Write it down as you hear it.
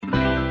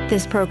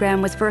This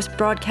program was first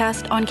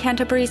broadcast on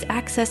Canterbury's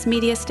access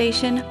media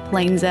station,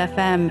 Plains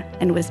FM,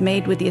 and was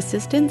made with the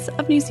assistance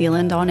of New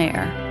Zealand On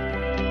Air.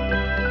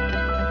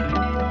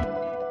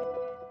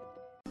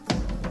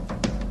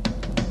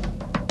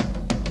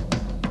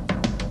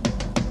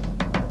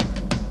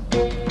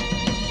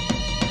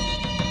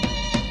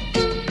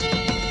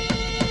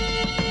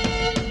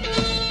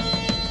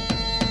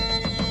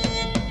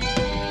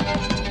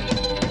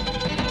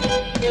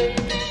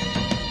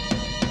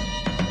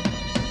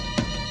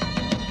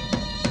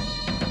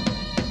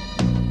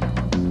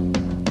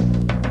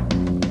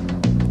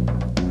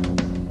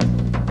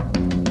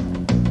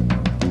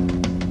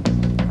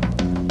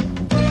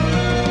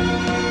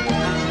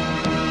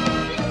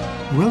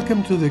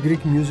 Welcome to the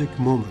Greek Music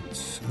Moments.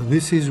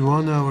 This is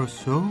 1 hour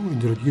show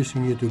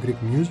introducing you to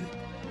Greek music.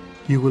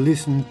 You will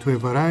listen to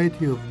a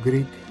variety of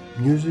Greek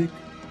music,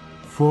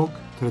 folk,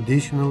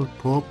 traditional,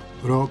 pop,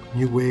 rock,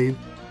 new wave,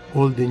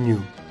 old and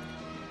new.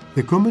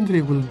 The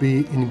commentary will be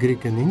in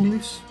Greek and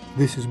English.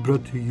 This is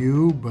brought to you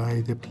by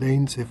the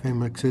Plains FM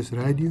Access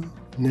Radio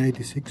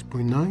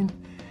 96.9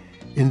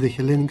 in the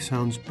Hellenic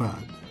Sounds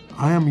Pad.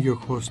 I am your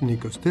host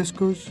Nicos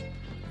Tescos.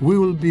 We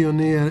will be on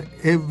air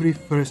every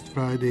first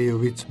Friday of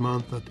each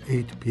month at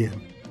 8 p.m.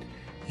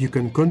 You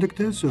can contact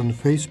us on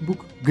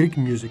Facebook, Greek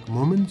Music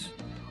Moments,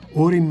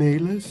 or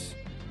email us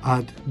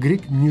at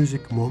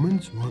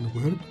greekmusicmoments, one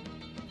word,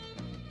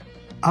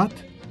 at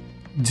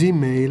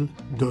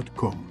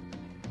gmail.com.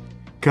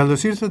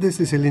 Καλώς ήρθατε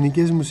στις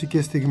ελληνικές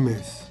μουσικές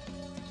στιγμές.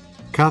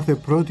 Κάθε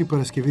πρώτη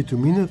Παρασκευή του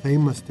μήνα θα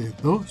είμαστε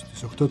εδώ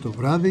στις 8 το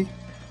βράδυ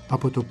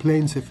από το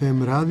Plains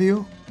FM Radio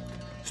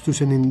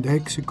στους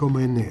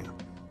 96,9.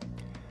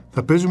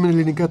 Θα παίζουμε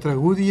ελληνικά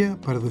τραγούδια,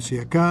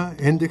 παραδοσιακά,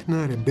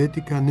 έντεχνα,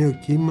 ρεμπέτικα, νέο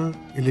κύμα,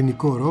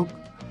 ελληνικό ροκ,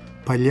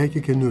 παλιά και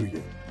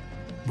καινούργια.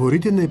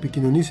 Μπορείτε να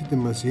επικοινωνήσετε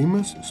μαζί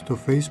μας στο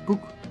Facebook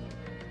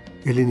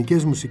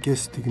Ελληνικές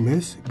Μουσικές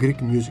Στιγμές Greek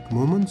Music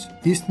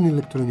Moments ή στην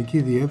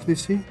ηλεκτρονική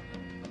διεύθυνση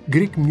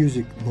Greek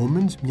Music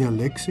Moments, μια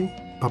λέξη,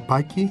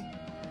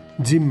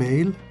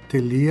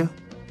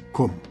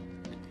 @gmail.com.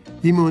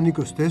 Είμαι ο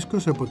Νίκος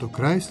Τέσκος από το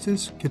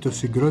Christchurch και το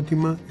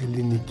συγκρότημα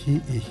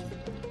Ελληνική Ήχη.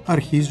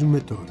 Αρχίζουμε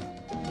τώρα.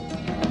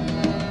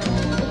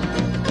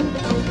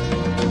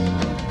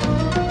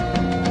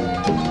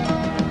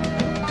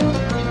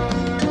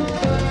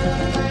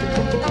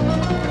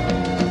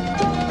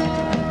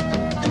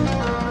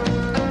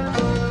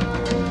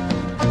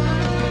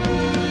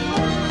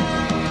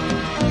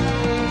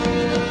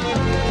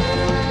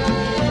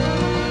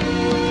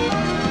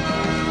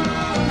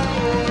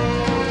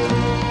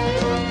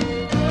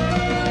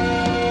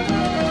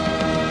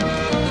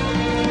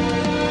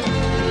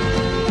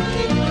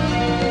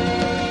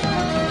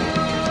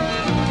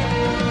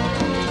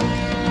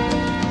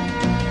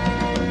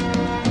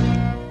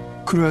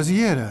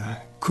 Croisiera,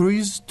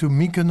 cruise to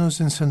Mykonos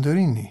and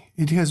Santorini.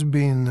 It has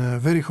been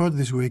very hot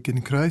this week in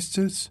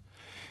Christchurch.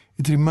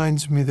 It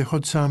reminds me the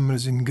hot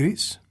summers in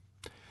Greece.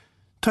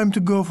 Time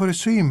to go for a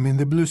swim in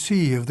the blue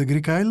sea of the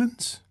Greek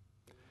islands?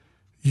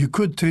 You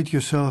could treat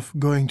yourself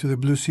going to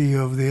the blue sea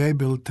of the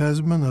Abel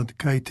Tasman at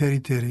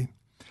Kaiteriteri.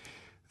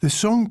 The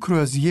song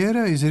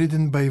Croisiera is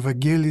written by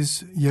Vangelis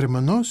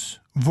Germanos,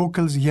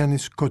 vocals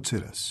Yannis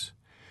Kotseras.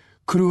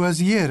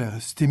 Croisiera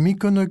στη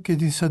Μύκονο και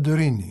τη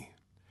Σαντορίνη.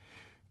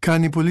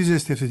 Κάνει πολύ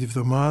ζέστη αυτή τη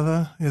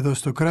βδομάδα, εδώ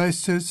στο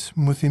Christchurch,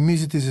 μου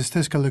θυμίζει τις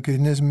ζεστές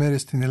καλοκαιρινές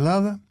μέρες στην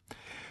Ελλάδα.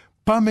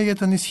 Πάμε για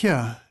τα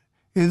νησιά.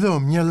 Εδώ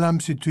μια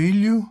λάμψη του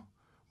ήλιου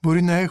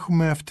μπορεί να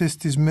έχουμε αυτές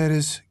τις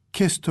μέρες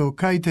και στο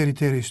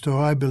Kaiteriteri,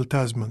 στο Abel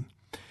Tasman,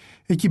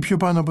 εκεί πιο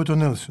πάνω από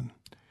τον Έλσον.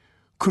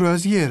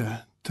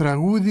 Κρουαζιέρα,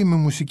 τραγούδι με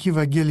μουσική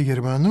Βαγγέλη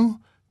Γερμανού,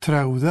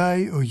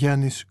 τραγουδάει ο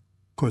Γιάννης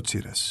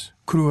Κότσιρας.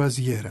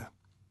 Κρουαζιέρα.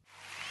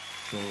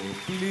 Το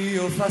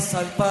πλοίο θα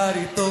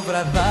σαλπάρει το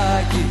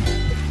βραδάκι,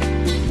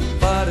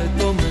 πάρε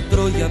το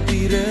μετρό για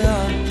Πειραιά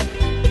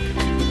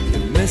και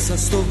μέσα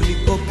στο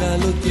γλυκό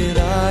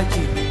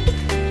καλοκαιράκι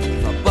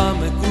θα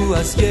πάμε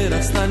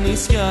κρουαζιέρα στα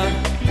νησιά.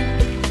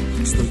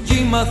 Στο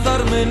κύμα θα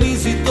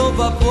αρμενίζει το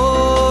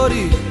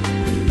βαπόρι,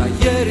 τα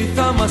γέρι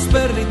θα μας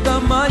παίρνει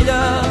τα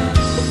μαλλιά.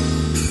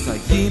 Θα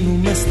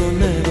γίνουμε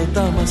στον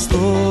έρωτά μας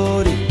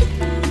τόρι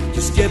και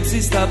οι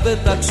σκέψεις θα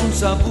πετάξουν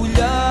σαν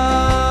πουλιά.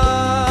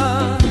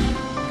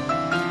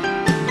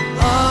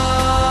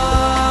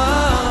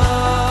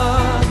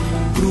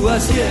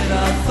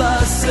 Κρουαζιέρα θα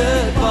σε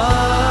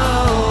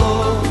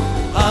πάω,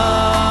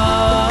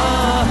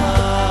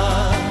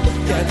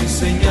 γιατί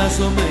σε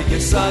νοιάζομαι και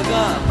σ'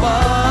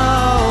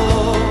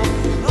 αγαπάω.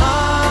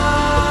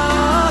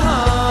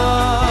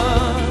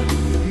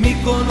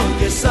 Μύκονο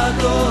και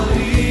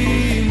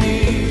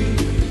Σαντορίνη,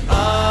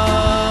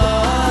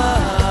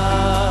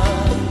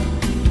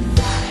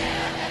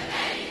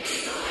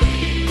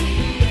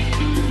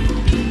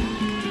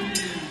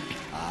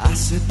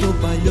 άσε το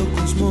παλιό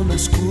κόσμο να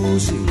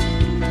σκούσει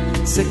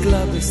σε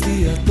κλαμπ,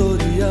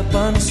 εστιατόρια,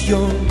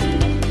 πανσιόν.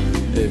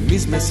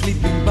 Εμείς με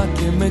sleeping bag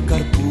και με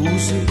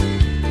καρπούζι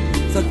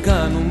θα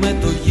κάνουμε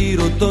το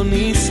γύρο των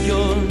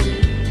νησιών.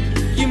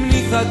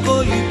 Γυμνή θα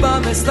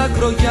κολυμπάμε στα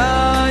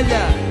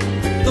κρογιάλια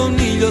τον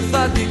ήλιο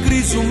θα την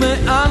κρίσουμε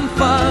αν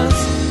πας.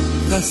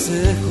 Θα σε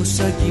έχω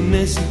σαν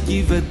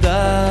κινέζικη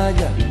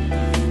βεντάλια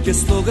και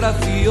στο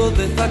γραφείο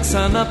δεν θα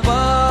ξαναπάς.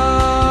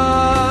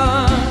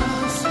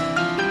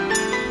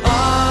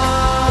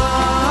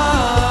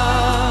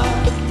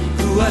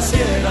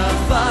 Κρουαζιέρα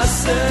θα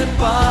σε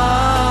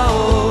πάω,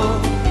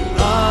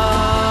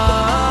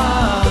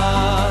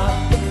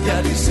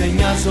 γιατί σε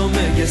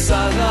νοιάζομαι και σ'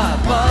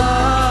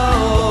 αγαπάω.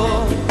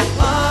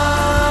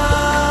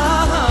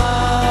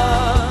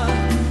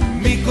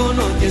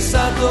 Μύκονο και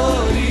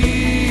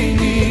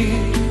Σαντορίνη,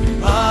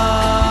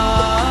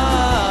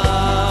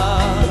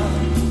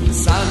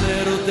 σαν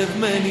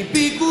ερωτευμένη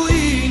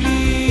πικουίνη.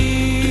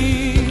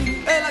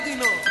 Έλα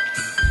Τινό.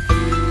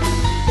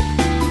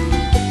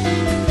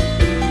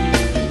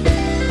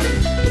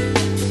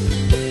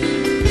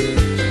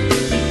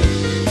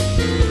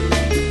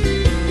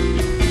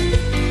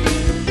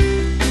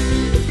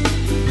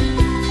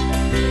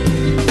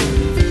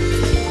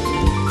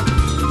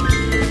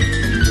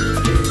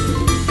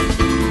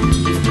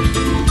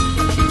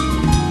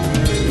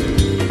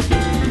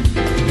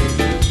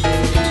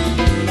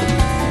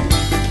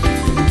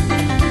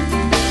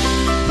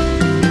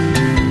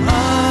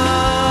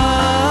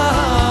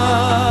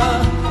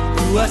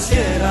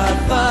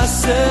 Θα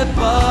σε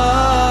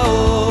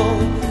πάω,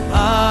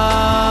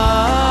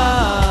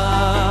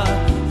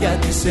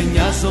 γιατί σε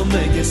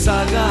νοιάζομαι και σ'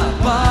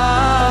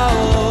 αγαπάω.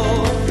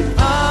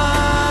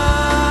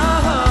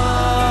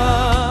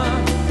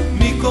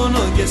 Μύκονο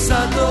και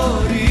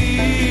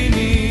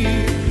Σαντορίνη,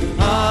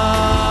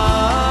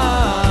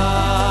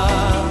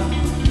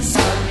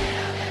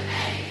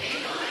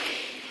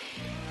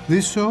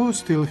 This show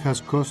still has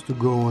cost to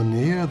go on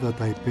air that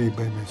I pay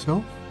by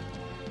myself.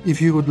 If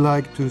you would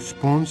like to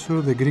sponsor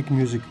the Greek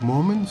Music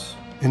Moments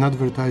and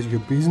advertise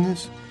your business,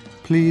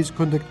 please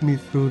contact me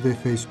through the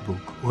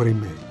Facebook or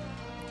email.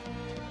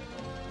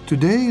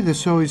 Today the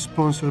show is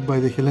sponsored by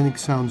the Hellenic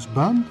Sounds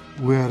Band.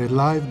 We are a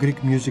live Greek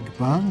music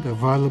band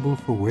available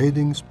for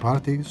weddings,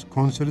 parties,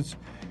 concerts,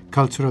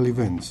 cultural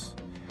events.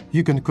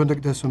 You can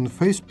contact us on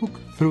Facebook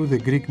through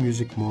the Greek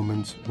Music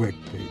Moments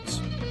webpage.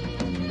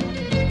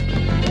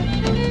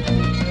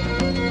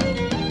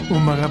 Ο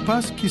μ'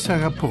 αγαπάς και σ'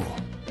 αγαπώ.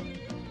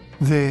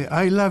 The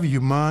I love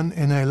you man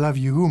and I love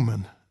you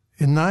woman.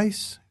 A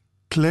nice,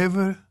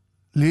 clever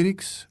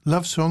lyrics,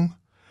 love song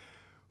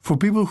for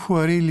people who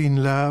are really in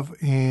love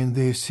and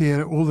they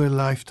share all their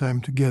lifetime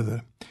together.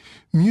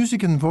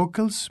 Music and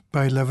vocals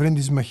by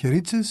Lavrendis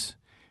Macheritses,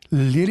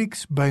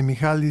 lyrics by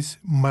Michalis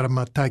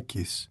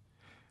Marmatakis.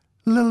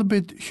 A little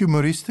bit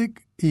humoristic.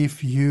 If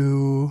you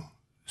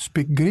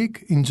speak Greek,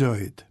 enjoy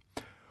it.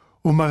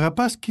 Ο μ'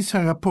 αγαπάς και σ'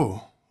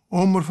 αγαπώ.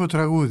 Όμορφο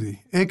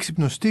τραγούδι,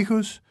 έξυπνος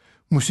στίχος,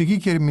 μουσική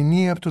και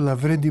ερμηνεία από το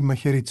Λαβρέντι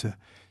Μαχαιρίτσα.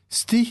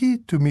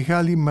 Στίχη του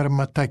Μιχάλη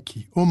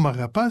Μαρματάκη. Ο μ'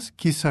 αγαπάς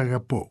και σ'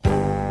 αγαπώ.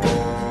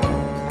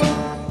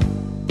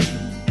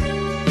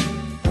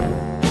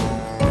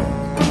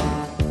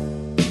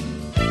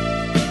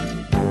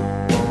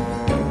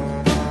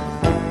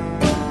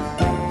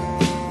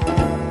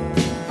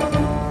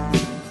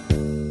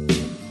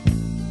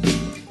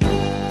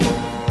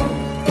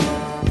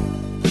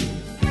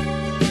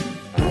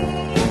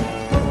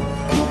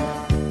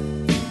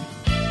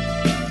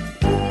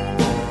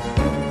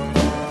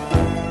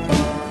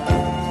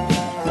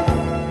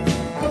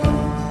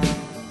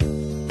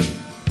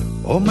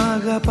 Ω μ'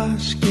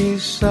 αγαπάς κι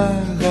σ'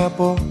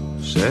 αγαπώ,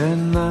 σ'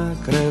 ένα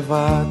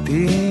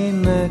κρεβάτι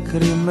είναι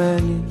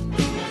κρυμμένοι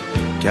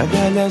κι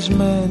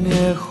αγκαλιασμένοι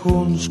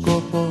έχουν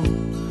σκοπό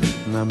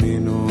να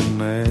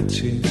μείνουν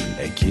έτσι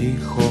εκεί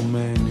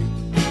χωμένοι,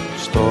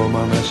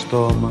 στόμα με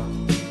στόμα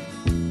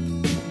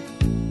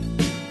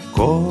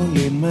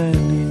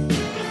κολλημένοι.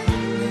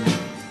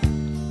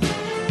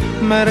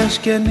 Μέρες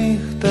και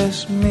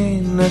νύχτες,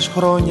 μήνες,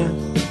 χρόνια,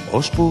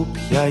 ώσπου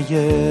πια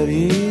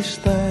γέροι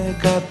στα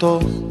 100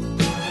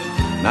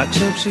 να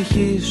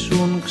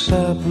ξεψυχήσουν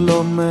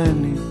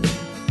ξαπλωμένοι,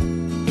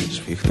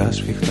 σφιχτά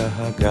σφιχτά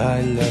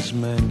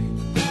αγκαλιασμένοι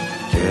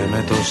και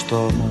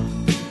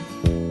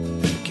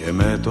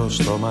με το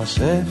στόμα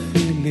σε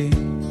φιλί.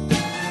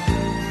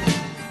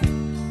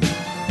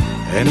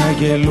 Ένα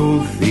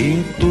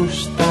αγγελούδι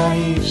τους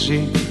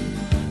ταΐζει,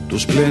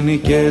 τους πλένει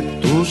και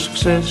τους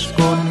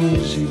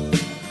ξεσκονίζει.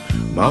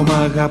 Μα μ'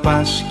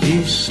 αγαπάς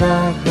κι σ'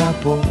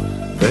 αγαπώ,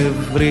 δεν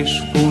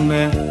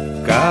βρίσκουνε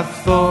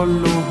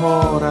καθόλου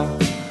ώρα,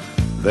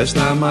 δεν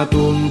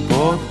σταματούν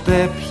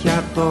ποτέ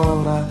πια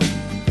τώρα,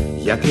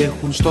 γιατί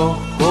έχουν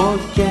στόχο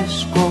και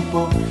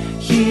σκοπό.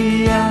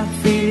 Χίλια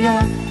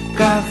φιλιά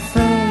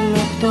κάθε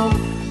λεπτό,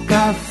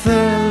 κάθε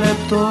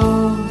λεπτό.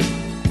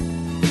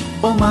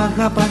 Ω μ'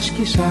 αγαπάς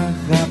κι σ'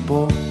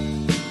 αγαπώ.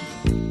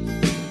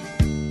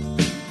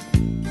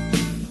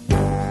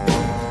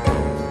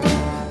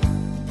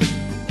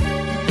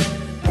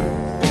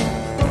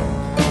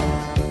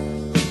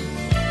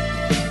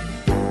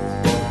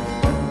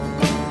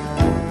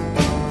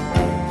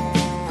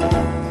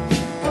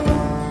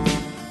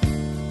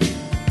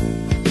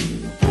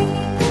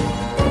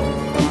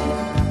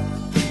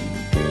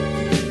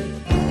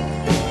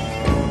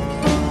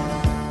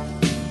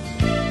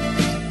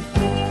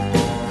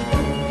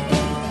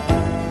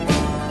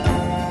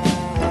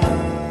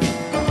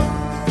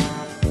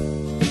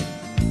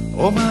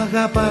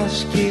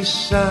 αγαπάς κι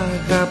σ'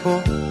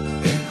 αγαπώ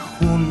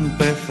έχουν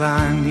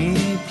πεθάνει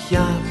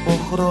πια από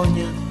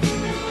χρόνια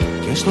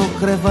και στο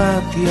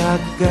κρεβάτι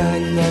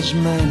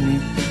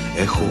αγκαλιασμένοι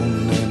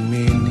έχουνε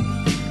μείνει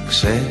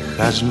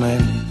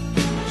ξεχασμένοι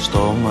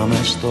στόμα με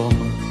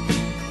στόμα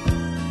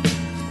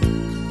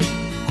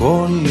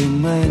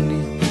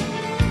κολλημένοι.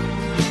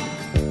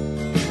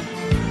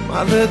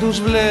 Μα δεν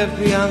τους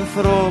βλέπει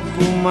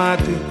ανθρώπου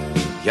μάτι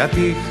γιατί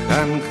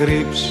είχαν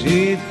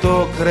κρύψει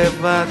το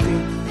κρεβάτι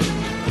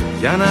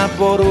για να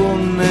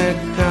μπορούνε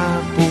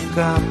κάπου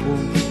κάπου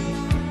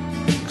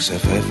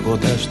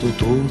ξεφεύγοντας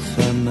του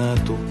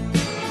θανάτου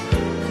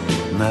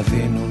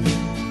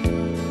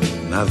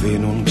να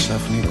δίνουν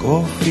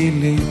ξαφνικό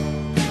φιλί.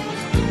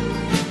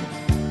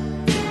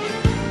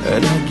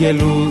 Ένα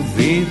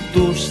αγγελούδι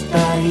τους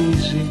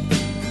ταΐζει,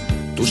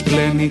 τους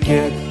πλένει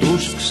και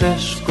τους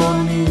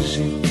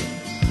ξεσκονίζει.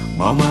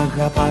 Μα μ'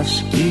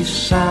 αγαπάς κι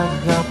σ'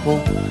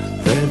 αγαπώ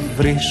δεν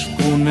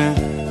βρίσκουνε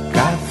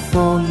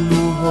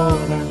καθόλου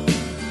ώρα.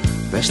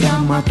 Δεν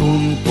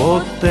σταματούν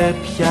ποτέ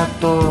πια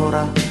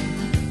τώρα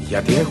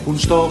γιατί έχουν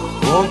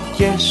στόχο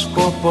και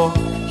σκοπό.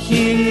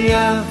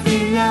 Χίλια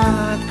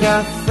φιλιά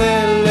κάθε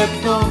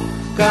λεπτό,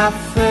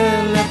 κάθε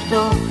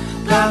λεπτό,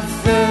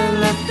 κάθε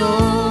λεπτό.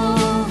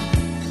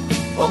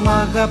 Ω μ'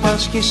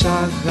 αγαπάς κι σ'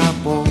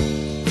 αγαπώ.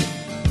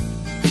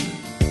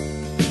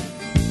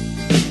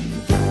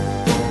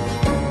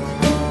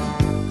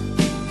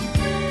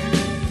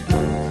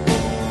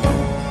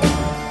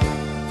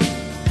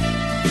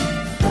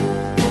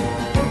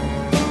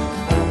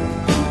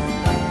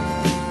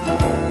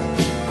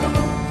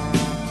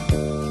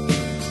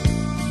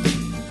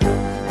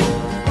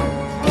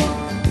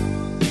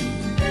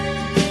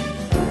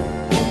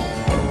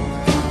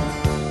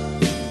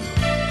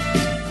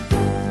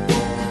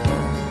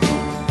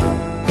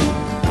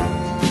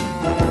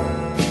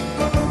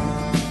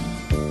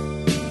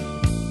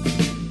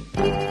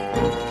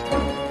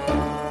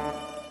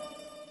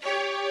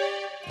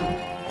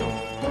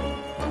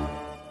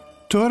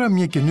 Τώρα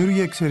μια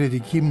καινούργια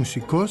εξαιρετική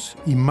μουσικός,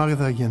 η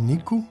Μάγδα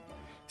Γιαννίκου,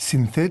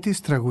 συνθέτης,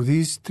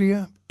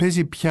 τραγουδίστρια,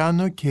 παίζει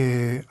πιάνο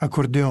και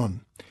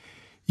ακορντεόν.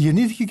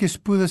 Γεννήθηκε και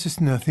σπούδασε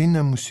στην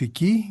Αθήνα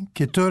μουσική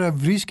και τώρα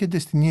βρίσκεται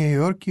στη Νέα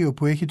Υόρκη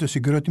όπου έχει το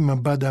συγκρότημα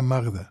Μπάντα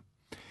Μάγδα.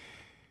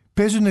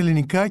 Παίζουν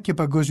ελληνικά και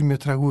παγκόσμια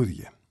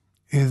τραγούδια.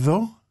 Εδώ,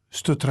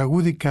 στο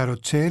τραγούδι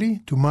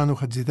Καροτσέρι του Μάνου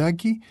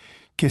Χατζηδάκη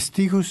και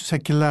στίχους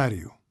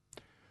Σακελάριου.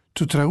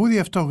 Το τραγούδι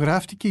αυτό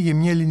γράφτηκε για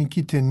μια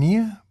ελληνική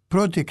ταινία,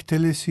 πρώτη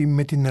εκτέλεση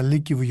με την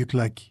Αλίκη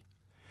Βουγιουκλάκη.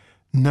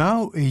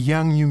 Now a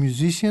young new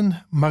musician,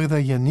 Magda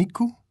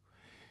Yannikou.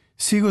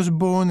 She was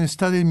born and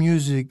studied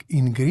music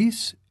in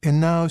Greece and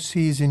now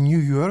she is in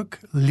New York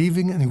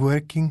living and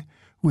working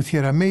with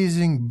her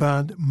amazing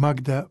band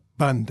Magda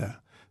Banda.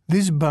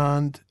 This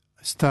band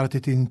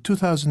started in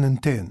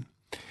 2010.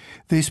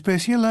 They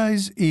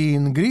specialize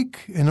in Greek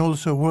and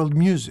also world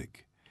music.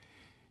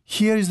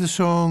 Here is the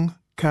song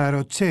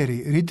Karotseri,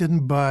 written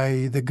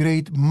by the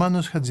great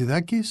Manos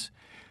Hadzidakis,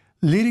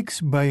 lyrics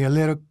by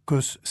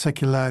Alerakos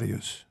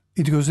Sakellarios.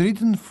 It was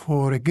written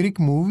for a Greek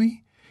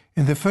movie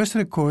and the first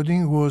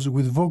recording was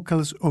with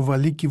vocals of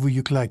Aliki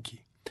Vougouklaki.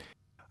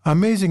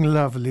 Amazing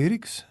love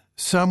lyrics.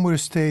 Somewhere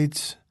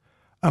states,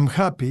 I'm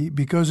happy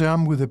because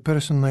I'm with the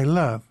person I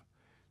love.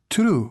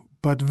 True,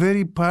 but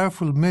very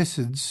powerful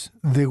message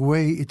the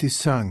way it is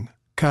sung.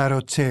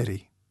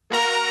 Karotseri.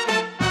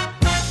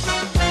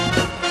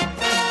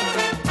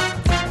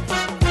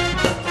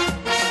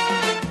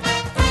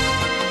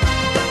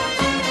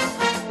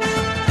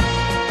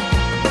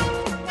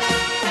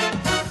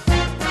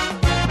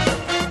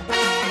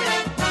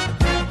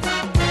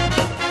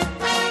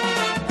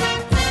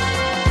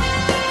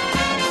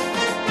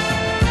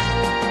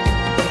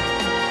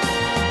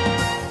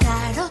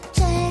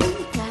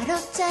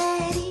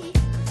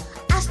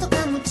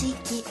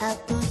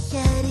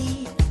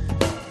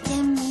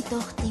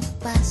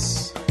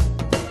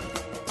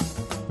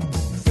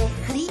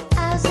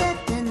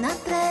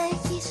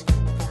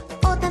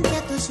 Όταν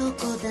πια τόσο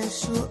κοντά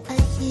σου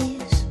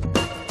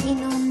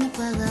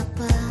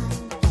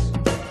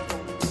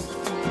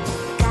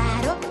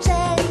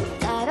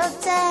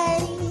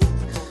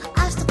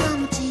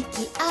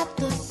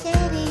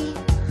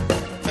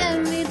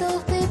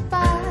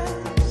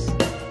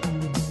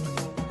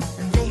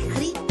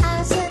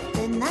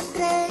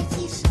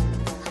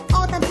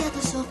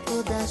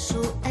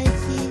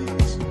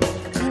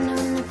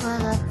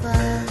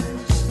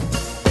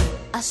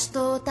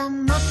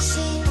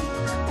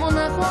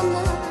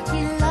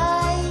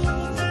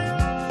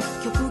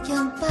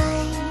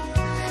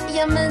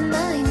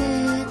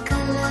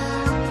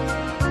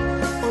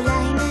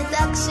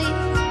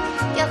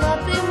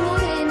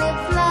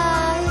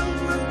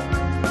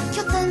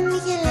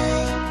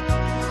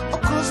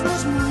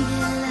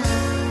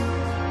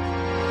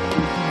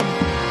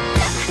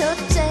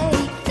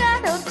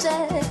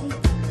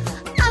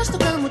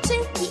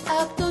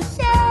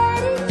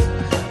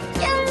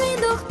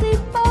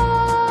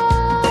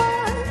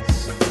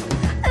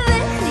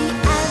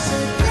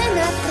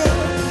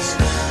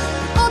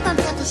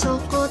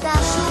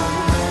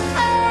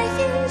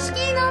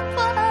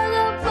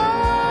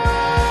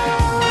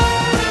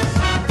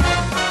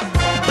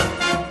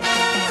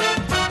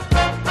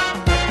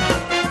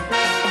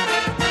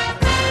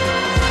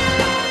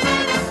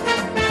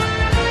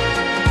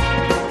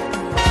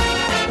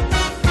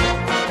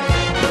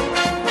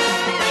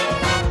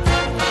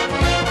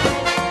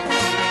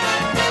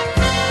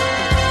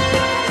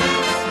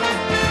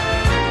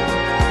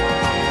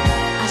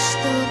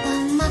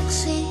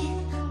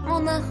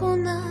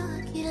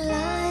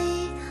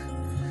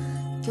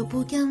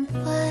που κι αν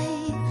πάει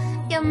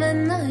για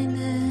μένα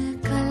είναι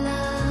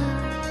καλά.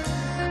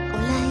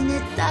 Όλα είναι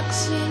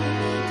τάξη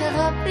και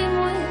αγάπη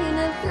μου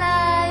είναι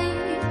πλάι.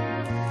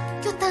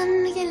 Κι όταν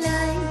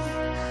γελάει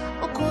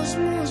ο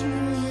κόσμος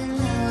μου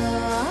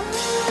γελάει.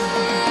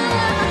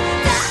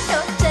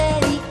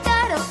 Καροτσέρι,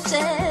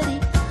 καροτσέρι,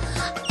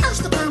 ας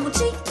το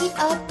καμουτσίκι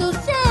απ' το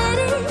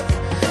χέρι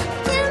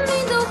και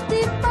μην το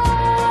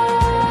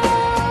χτυπάς.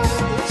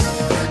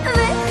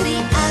 Δεν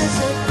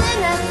χρειάζεται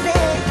να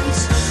τρέχεις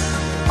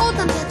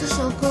όταν πια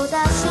τόσο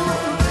κοντά σου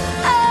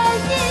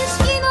έχεις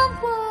εκείνον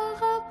που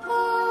αγαπάς.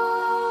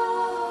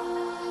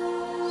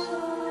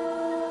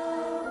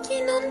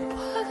 Εκείνον που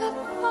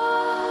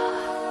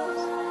αγαπάς.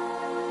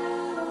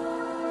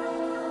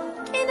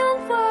 Εκείνον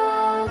που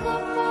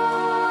αγαπάς.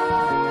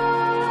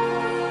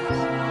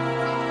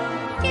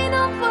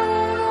 Εκείνον που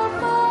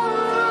αγαπάς.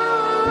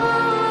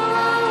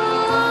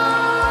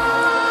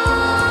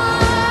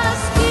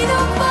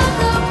 Εκείνον που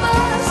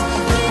αγαπάς.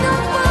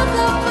 Εκείνον που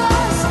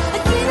αγαπάς.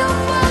 Εκείνον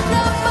που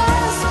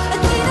αγαπάς.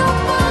 Εκείνον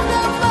που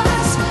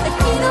αγαπάς.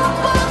 Εκείνον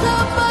που αγαπάς. Εκείνον που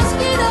αγαπάς.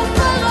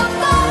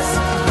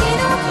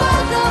 Εκείνον που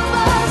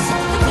αγαπάς.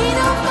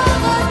 Εκείνον που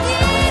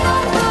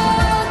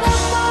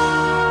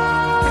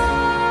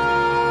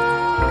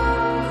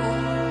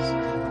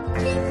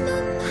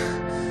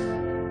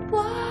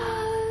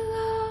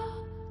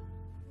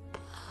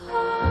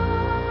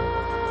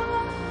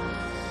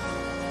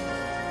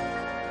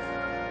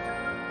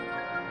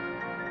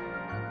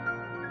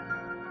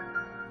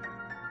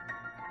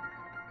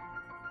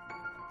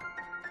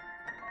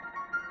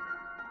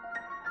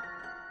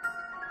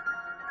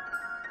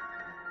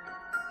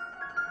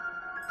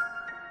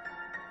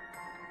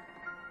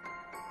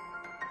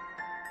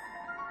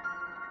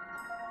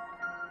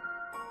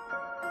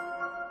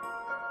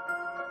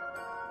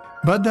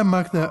Banda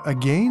Magda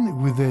again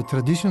with the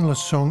traditional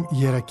song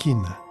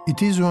Yerakina. It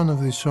is one of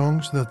the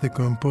songs that the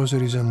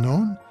composer is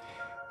unknown,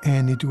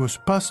 and it was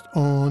passed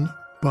on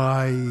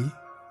by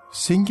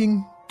singing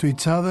to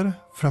each other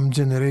from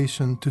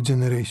generation to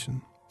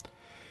generation.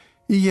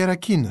 Η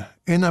Yerakina,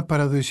 ένα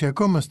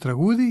παραδοσιακό μας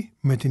τραγούδι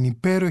με την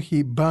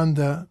υπέροχη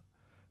μπάντα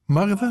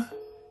Magda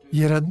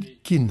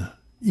Yerakina,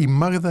 η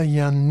Magda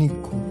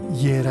Γιαννίκου,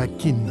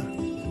 Yerakina.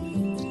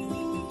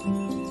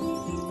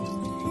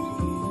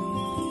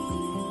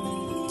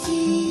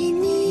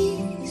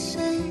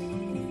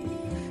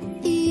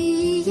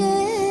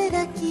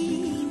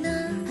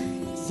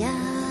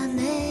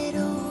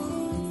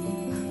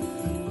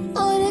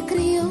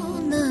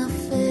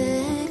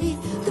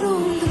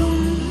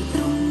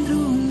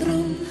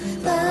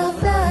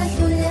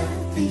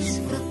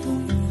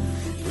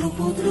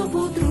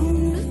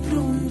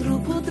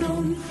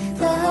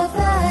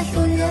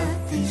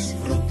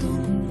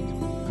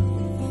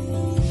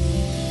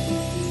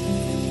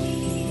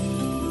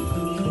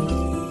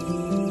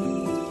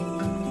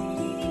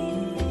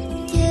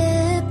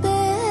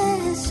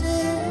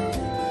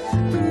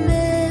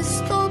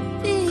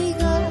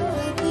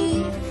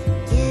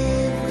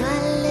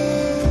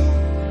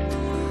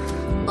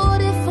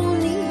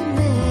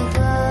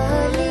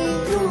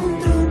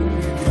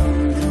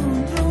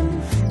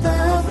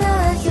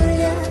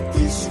 τη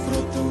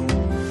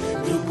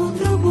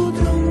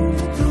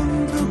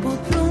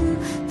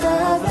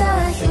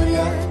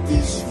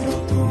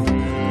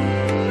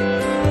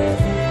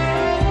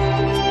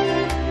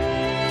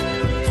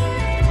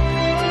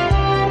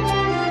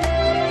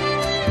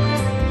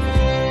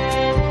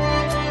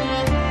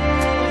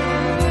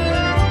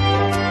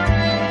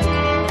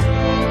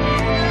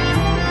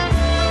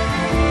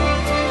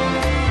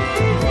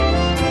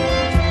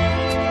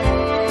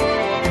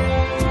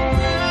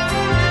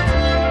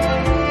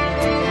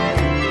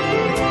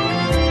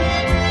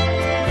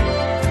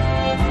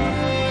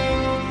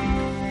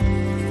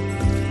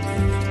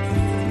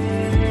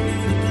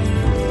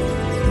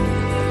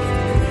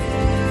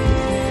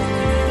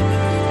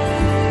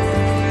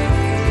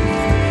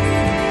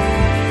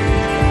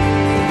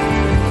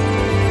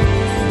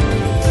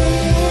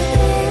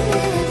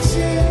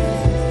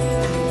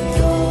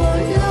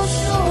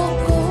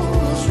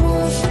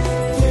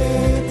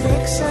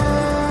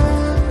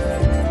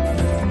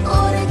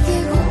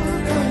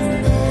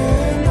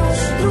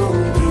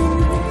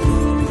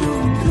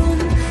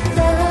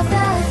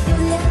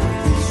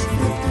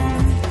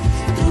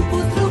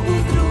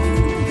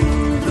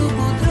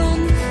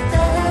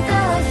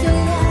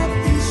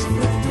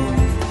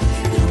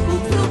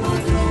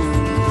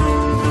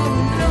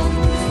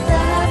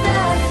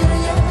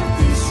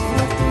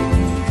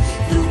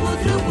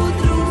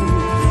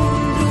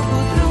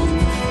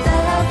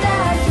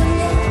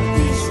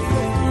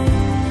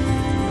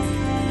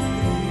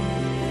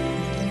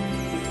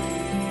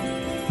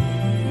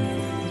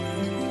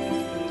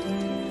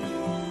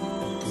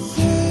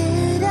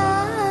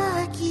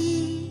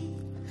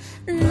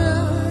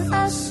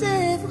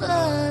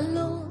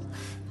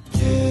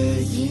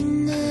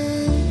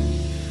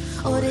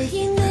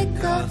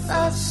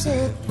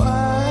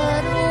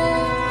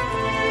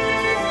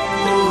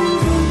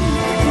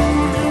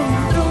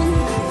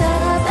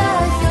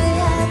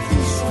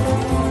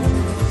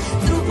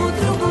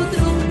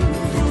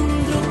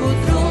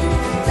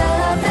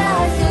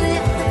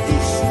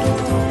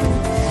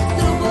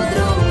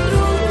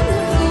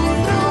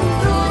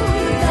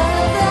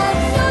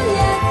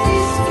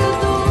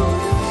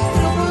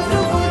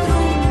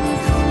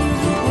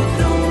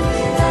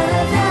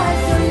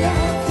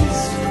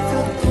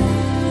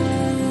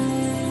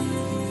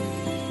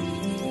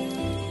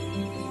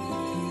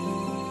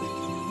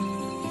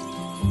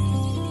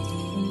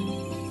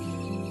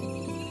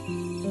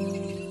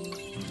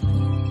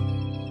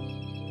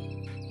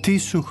Τι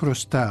σου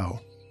χρωστάω.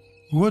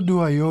 What do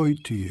I owe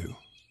to you?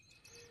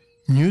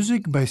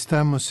 Music by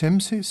Stamos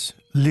Emsis,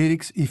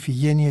 lyrics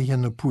Ifigenia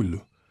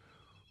Γιαννοπούλου.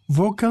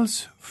 Vocals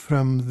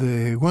from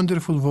the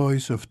wonderful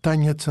voice of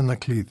Tanya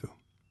Tsanaklidou.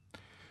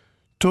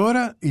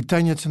 Τώρα η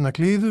Τάνια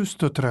Τσανακλίδου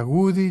στο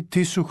τραγούδι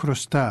 «Τι σου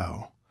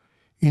χρωστάω».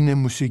 Είναι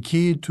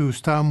μουσική του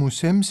Στάμου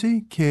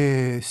Σέμψη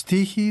και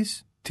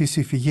στίχης της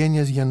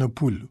Ιφηγένειας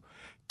Γιαννοπούλου.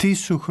 «Τι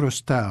σου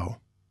χρωστάω».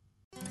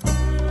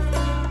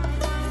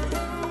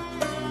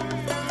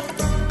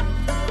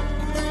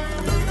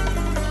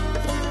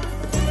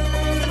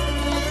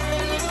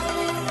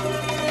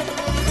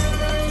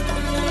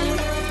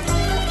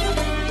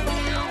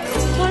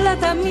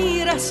 Τα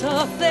μοίρασε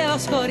ο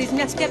Θεός χωρίς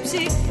μια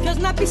σκέψη. Ποιος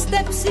να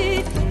πιστέψει,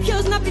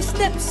 ποιος να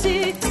πιστέψει.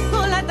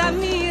 Όλα τα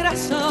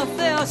μοίρασε ο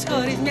Θεός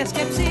χωρίς μια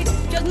σκέψη.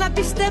 Ποιος να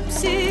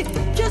πιστέψει,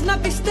 ποιος να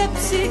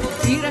πιστέψει.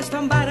 Πήρα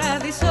στον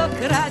παράδεισο,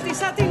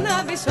 κράτησα την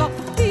Άβυσσο.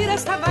 Πήρα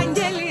στα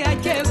Βαγγέλια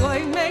κι εγώ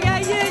είμαι η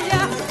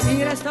αγέλια.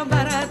 Πήρα στον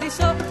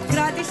παράδεισο,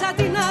 κράτησα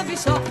την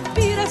Άβυσσο.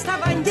 Πήρα στα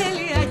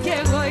Βαγγέλια κι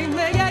εγώ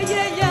είμαι η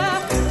αγέλια.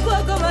 Που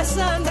ακόμα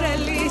σαν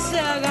τρελή σε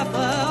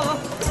αγαπάω.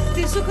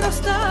 Τι σου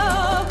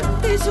χρωστάω,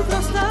 τι σου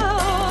χρωστάω.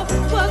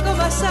 Που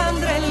ακόμα σαν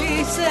τρελή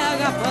σε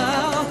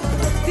αγαπάω.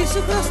 Τι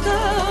σου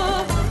χρωστάω,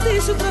 τι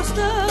σου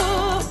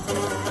χρωστάω.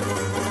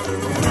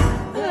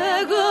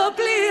 Εγώ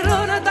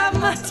πληρώνω τα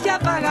μάτια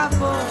που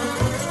αγαπώ.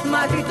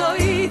 Μα τι το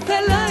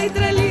ήθελα η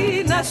τρελή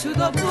να σου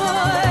το πω.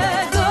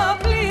 Εγώ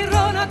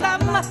πληρώνω τα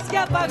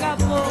μάτια που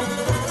αγαπώ.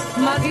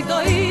 Μα τι το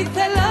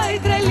ήθελα η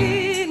τρελή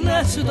να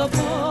σου το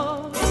πω.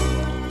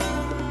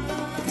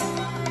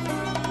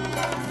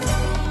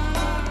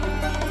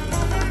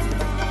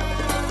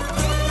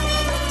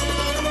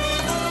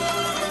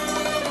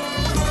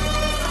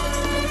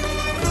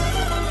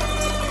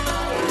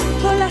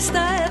 Όλα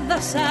στα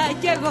έδωσα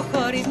κι εγώ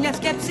χωρίς μια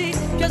σκέψη.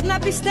 Ποιος να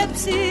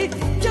πιστέψει,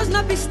 ποιος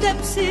να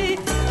πιστέψει.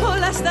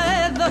 Όλα στα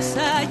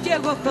έδωσα κι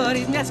εγώ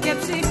χωρίς μια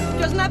σκέψη.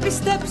 Ποιος να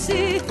πιστέψει,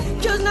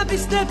 ποιος να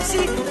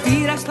πιστέψει.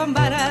 Πήρα στον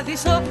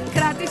παράδεισο,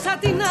 κράτησα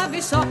την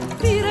Άβυσσο.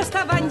 Πήρα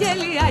στα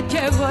Βαγγέλια κι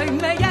εγώ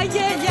είμαι για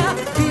γέλια.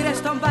 Πήρα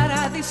στον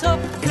παράδεισο,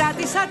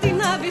 κράτησα την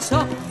Άβυσσο.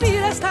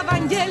 Πήρα στα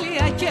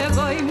Βαγγέλια κι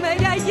εγώ είμαι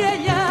για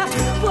γέλια.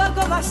 Που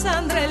ακόμα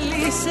σαν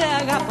τρελή σε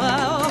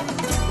αγαπάω.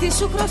 Τι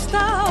σου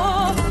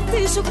χρωστάω,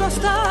 τι σου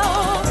χρωστάω.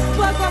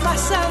 Που ακόμα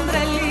σαν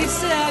τρελή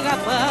σε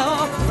αγαπάω.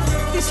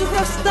 Τι σου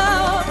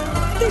χρωστάω,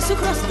 τι σου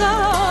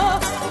χρωστάω.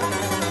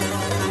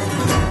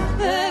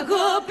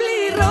 Εγώ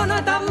πληρώνω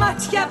τα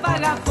μάτια που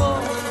αγαπώ.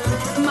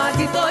 Μα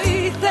τι το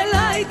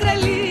ήθελα η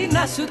τρελή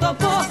να σου το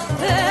πω.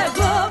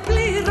 Εγώ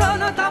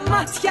πληρώνω τα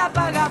μάτια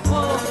που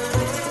αγαπώ.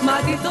 Μα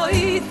τι το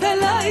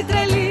ήθελα η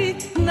τρελή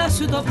να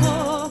σου το πω.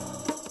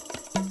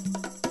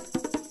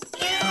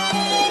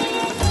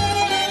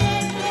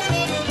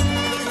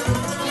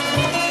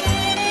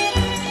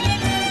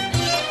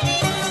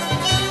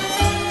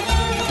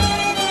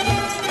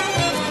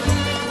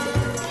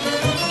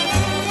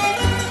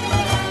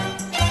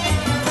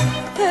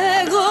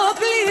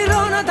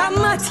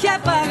 Μάτια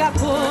που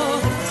αγαπώ.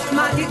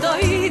 Μα τι το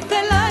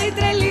ήθελα η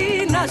τρελή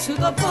να σου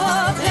το πω.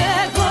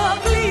 Εγώ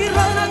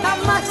πληρώνω τα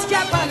μάτια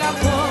που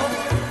αγαπώ.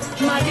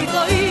 Μα τι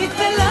το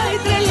ήθελα η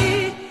τρελή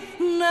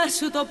να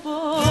σου το πω.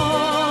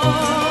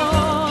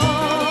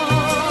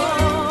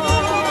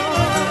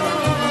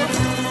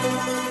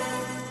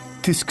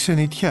 Της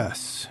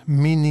ξενιτιάς,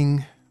 meaning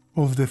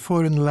of the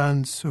foreign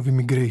lands of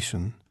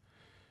immigration.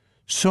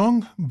 Song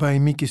by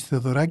Mikis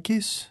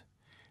Theodorakis,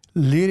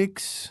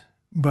 lyrics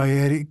by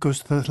Nicos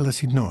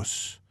Tescos,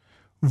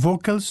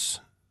 vocals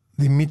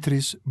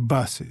Δημήτρης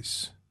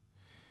Μπάσης.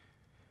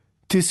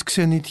 Της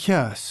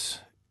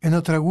ξενιτιάς,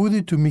 ένα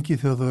τραγούδι του Μίκη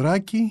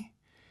Θεοδωράκη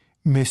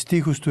με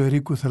στίχους του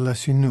Ερίκου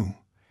Θαλασσινού.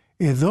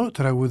 Εδώ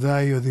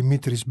τραγουδάει ο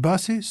Δημήτρης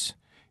Μπάσης,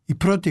 η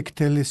πρώτη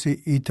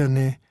εκτέλεση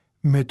ήταν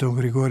με τον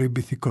Γρηγόρη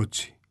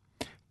Μπιθικότσι.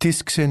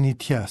 Της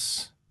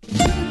ξενιτιάς.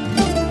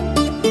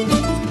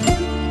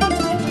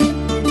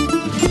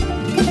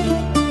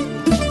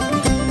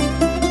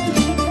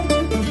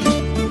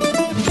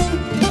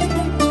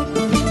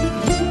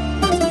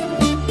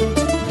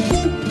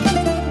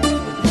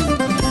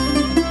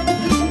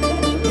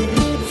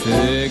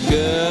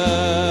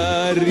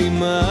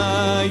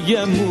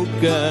 Μου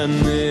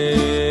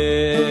κάνες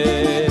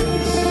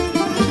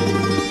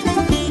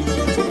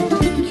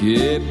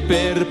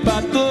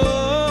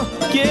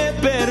και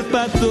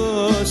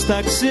περπατώ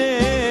στα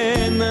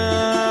ξένα.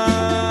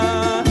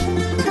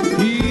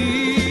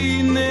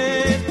 Είναι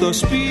το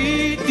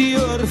σπίτι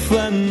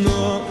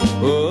ορφανό,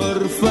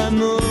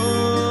 ορφανό,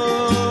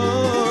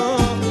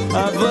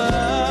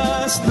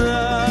 αβάσταχτο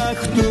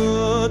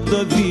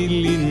το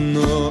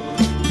δειλινό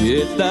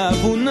και τα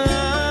βουνά.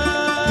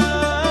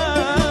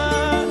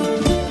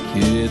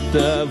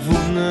 Τα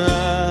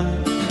βουνά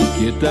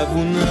και τα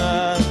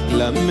βουνά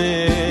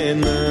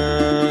κλαμμένα.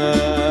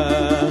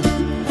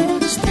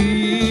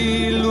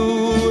 Στείλ'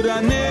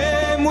 ουρανέ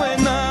μου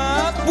ένα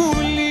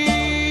πουλί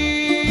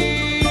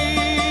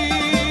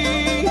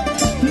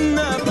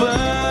να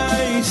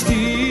πάει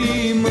στη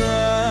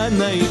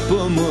μάνα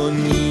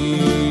υπομονή.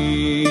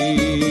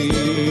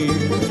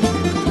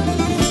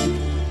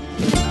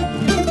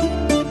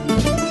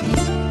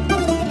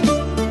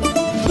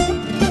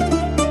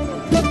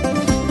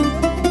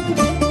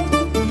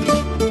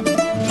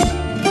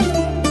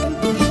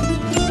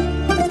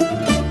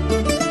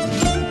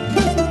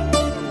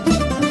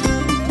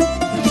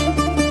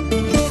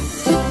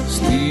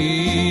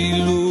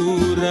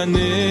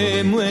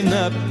 ουρανέ μου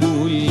ένα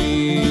πουλί,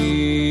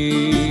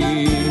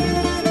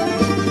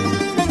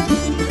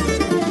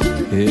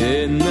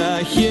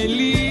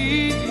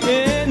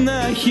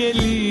 ένα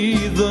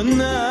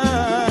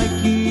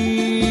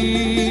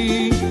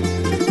χελιδονάκι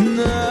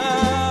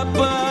να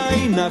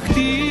πάει να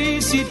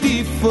χτίσει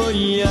τη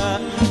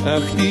φωλιά,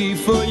 αχ τη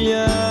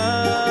φωλιά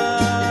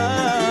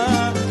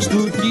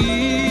στου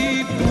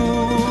κήπου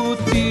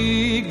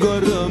την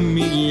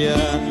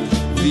κορομιλιά,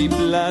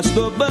 δίπλα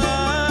στο μπαρ,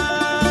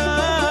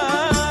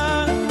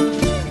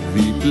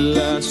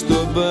 δίπλα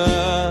στο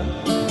μπαρ,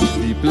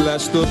 δίπλα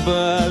στο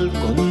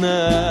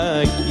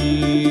μπαλκονάκι.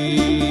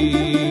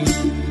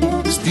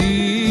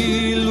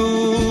 Στείλ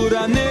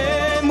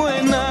ουρανέ μου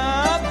ένα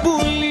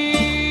πουλί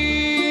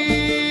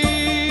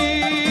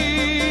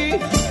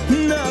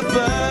να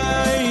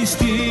πάει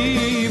στη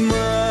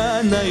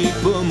μάνα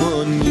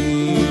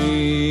υπομονή,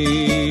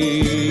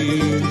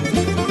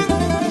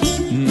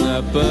 να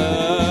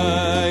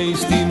πάει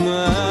στη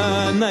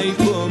μάνα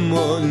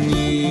υπομονή.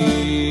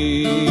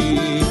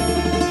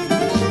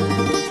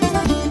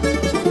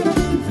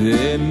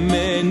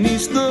 Δεμένη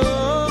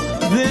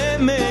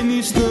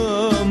στο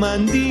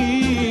μαντίλι,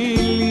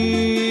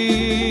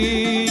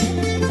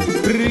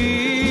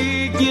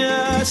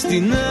 πρίκια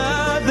στην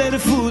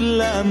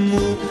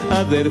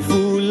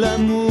αδερφούλα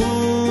μου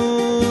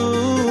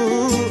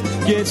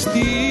και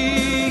στη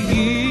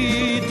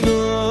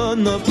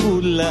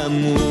γειτονοπούλα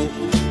μου,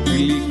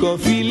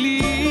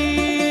 γλυκοφιλί,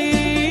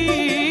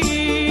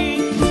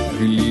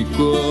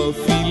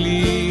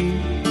 γλυκοφιλί,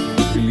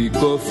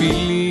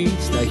 γλυκοφιλί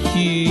στα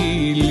χείλη.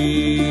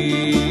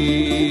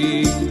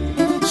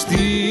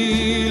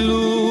 Στείλ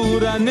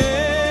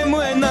ουρανέ μου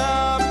ένα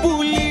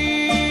πουλί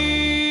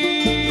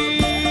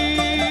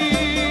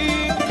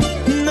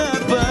να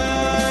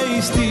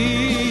πάει στη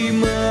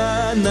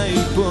μάνα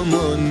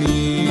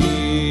υπομονή.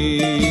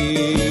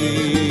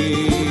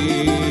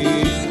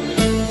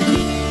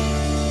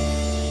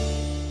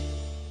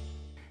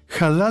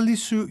 Χαλάλι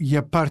σου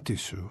για πάρτι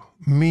σου,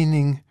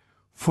 meaning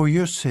for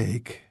your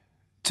sake,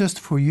 just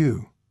for you.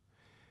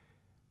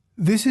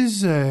 This is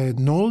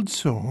an old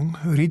song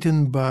written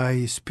by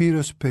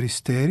Spyros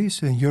Peristeris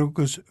and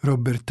Yorgos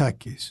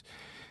Robertakis.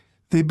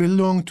 They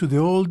belong to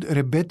the old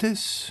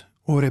rebetes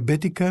or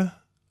rebetika,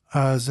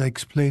 as I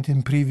explained in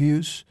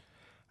previous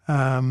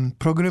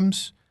programs.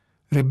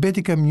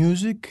 Rebetika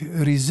music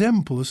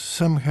resembles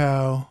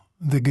somehow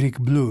the Greek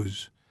blues.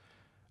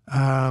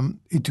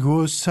 It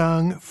was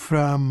sung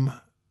from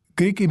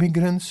Greek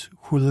immigrants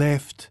who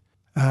left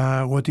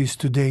what is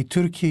today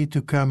Turkey to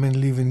come and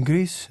live in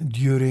Greece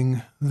during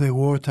the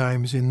war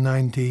times in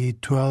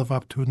 1912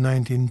 up to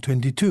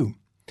 1922.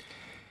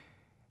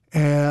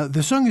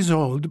 The song is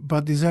old,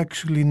 but is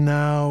actually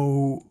now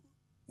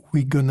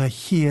we're gonna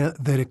hear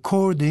the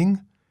recording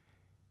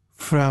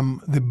from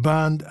the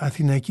band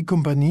Athinaiki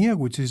Kompania,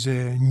 which is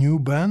a new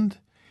band,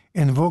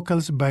 and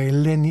vocals by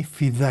Eleni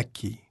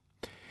Fidaki.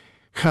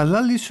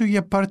 Χαλάλι σου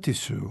για πάρτι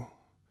σου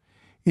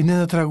είναι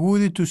ένα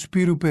τραγούδι του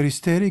Σπύρου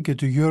Περιστέρη και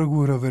του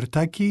Γιώργου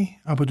Ροβερτάκη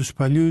από τους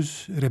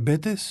παλιούς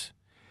ρεμπέτες.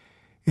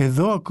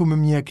 Εδώ ακούμε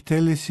μια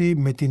εκτέλεση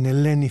με την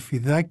Ελένη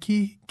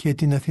Φιδάκη και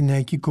την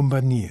Αθηναϊκή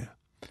Κομπανία.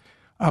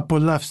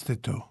 Απολαύστε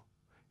το.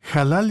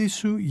 Χαλάλι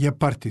σου για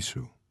πάρτι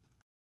σου.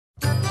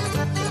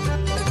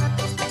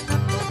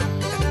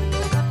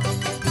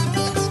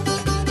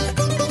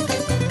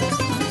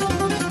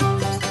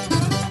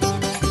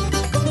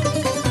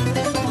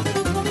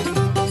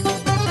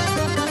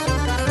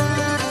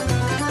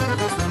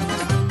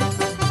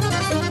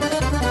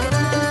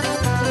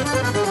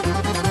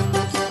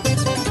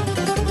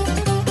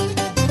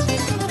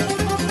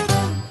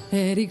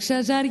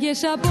 Έριξα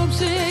ζάριες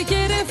απόψε και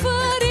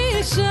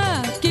ρεφάρισα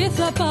και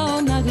θα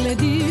πάω να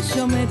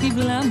γλεντήσω με την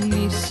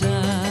πλαμίσα.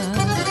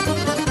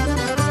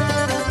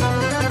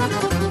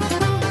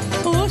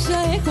 Όσα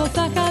έχω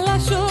θα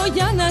χαλάσω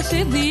για να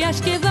σε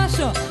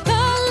διασκεδάσω.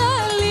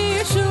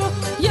 Χαλάλι σου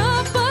για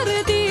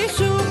πάρτι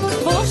σου.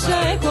 Όσα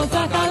έχω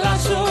θα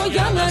χαλάσω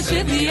για να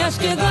σε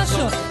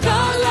διασκεδάσω.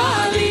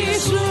 Χαλάλι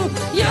σου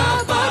για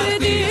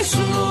πάρτι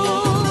σου.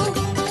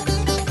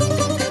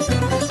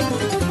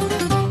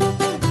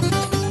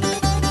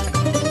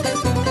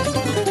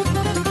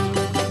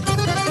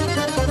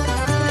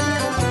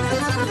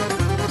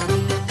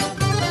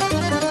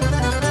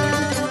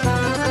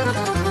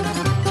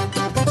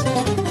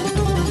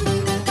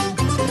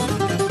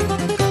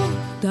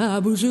 Τα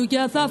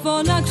μπουζούκια θα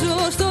φωνάξω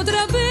στο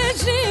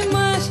τραπέζι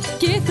μας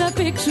και θα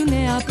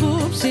παίξουνε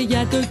απόψε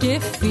για το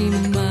κέφι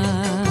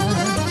μας.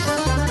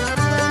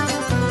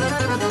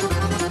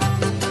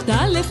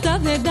 Τα λεφτά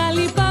δεν τα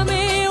λυπάμαι,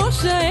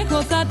 όσα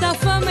έχω θα τα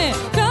φάμε.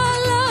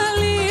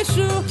 Χαλάλι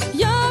σου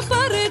για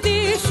πάρτι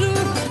σου.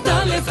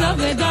 Τα λεφτά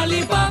δεν τα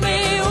λυπάμαι,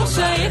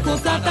 όσα έχω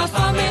θα τα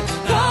φάμε.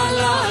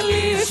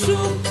 Χαλάλι σου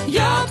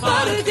για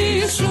πάρτι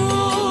σου.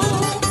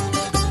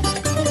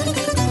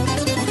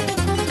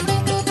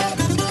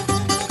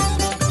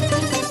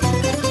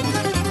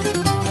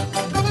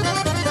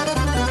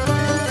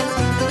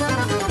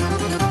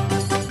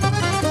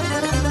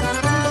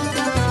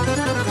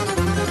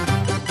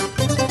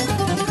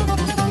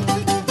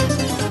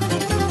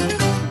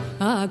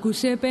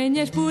 άκουσε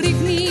πένιες που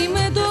ρίχνει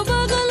με το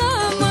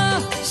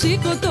μπαγαλάμα.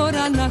 Σήκω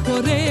τώρα να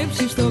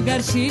χορέψεις στο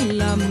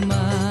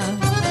καρσίλαμα.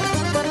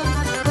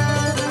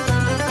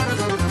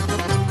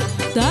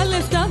 Τα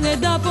λεφτά δεν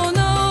τα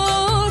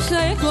πονάω, όσα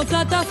έχω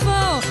θα τα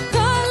φάω.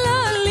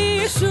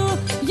 Χαλαλή σου,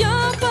 για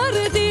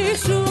πάρτι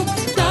σου.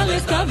 Τα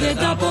λεφτά δεν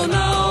τα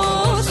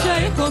πονάω, όσα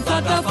έχω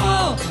θα τα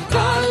φάω.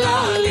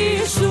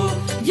 Χαλαλή σου,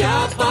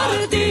 για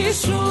πάρτι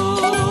σου.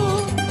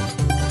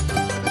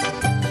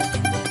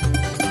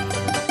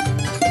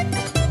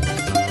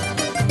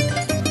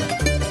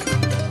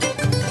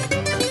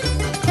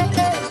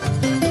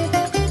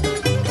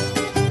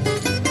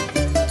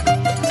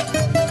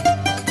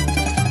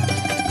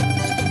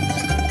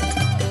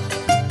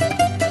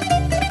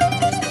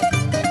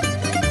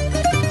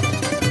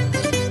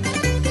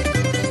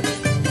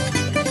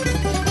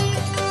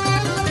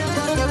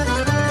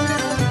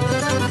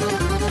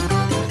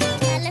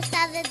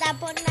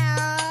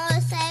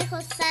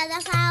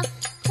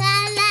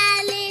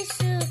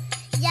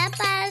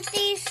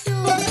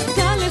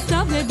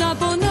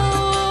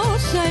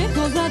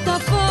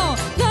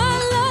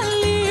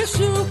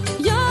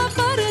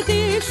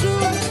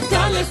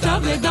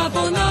 Δεν τα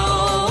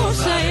πονάω,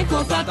 όσα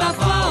έχω θα τα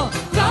φάω.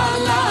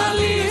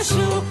 Χαλάλη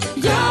σου,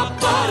 για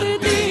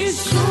πάρτι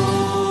σου.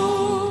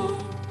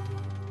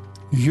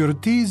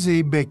 Γιορτή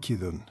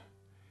Ζεϊμπέκηδων.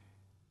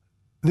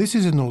 This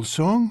is an old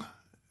song,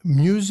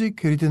 music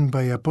written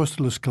by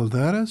Apostolos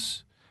Kaldaras,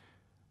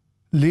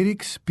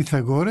 lyrics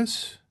Pythagoras,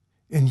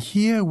 and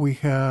here we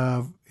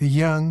have a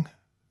young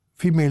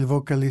female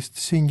vocalist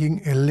singing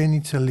Eleni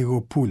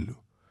Tsaligopoulou.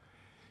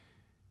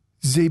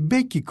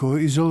 Zeybekiko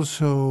is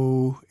also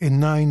a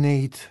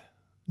 9/8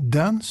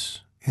 dance,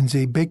 and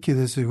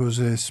Zeybekides was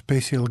a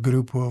special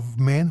group of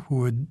men who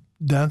were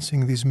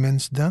dancing this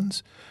men's dance,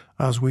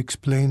 as we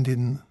explained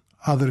in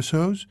other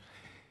shows.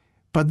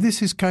 But this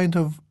is kind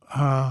of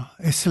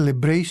a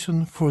celebration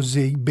for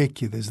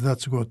Zeybekides.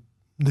 That's what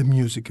the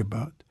music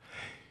about.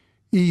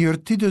 Η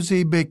γιορτή των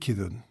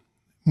Ζεϊμπέκηδων.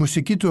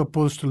 Μουσική του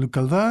Απόστολου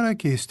Καλδάρα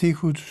και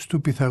στίχους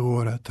του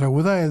Πυθαγόρα.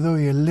 Τραγουδά εδώ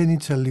η Ελένη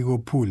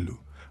Τσαλιγοπούλου.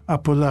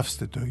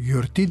 Απολαύστε το,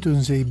 γιορτή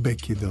των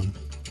Ζεϊμπέκηδων.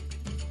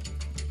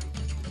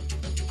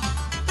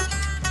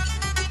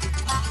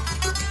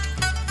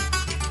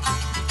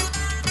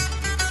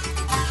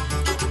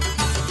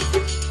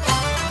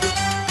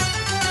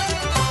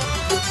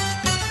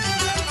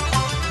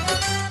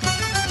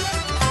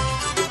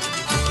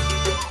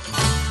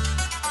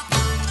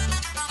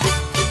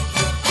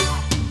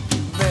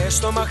 Μες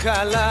στο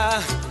μαχαλά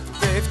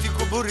πέφτει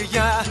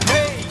κουμπουριά.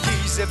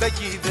 Οι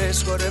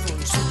ζεμπεκίδες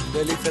χορεύουν στην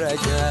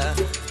τελειθραγιά.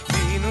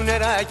 Πίνουν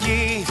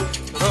νεράκι,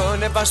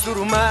 τρώνε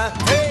παστούρμα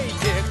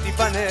και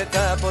χτυπάνε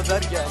τα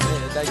ποδάρια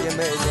με τα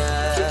γεμέλια.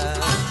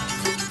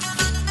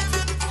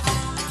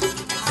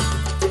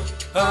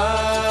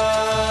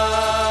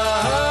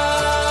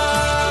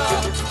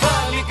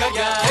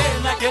 Παλικάρια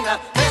ένα και ένα,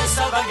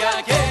 μέσα βαριά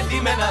και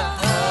ντυμένα,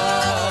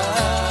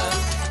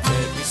 με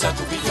τη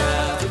σακουβιλιά.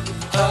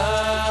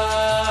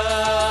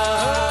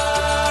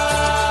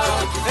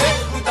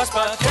 Έχουν τα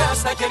σπαθιά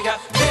στα χέρια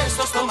και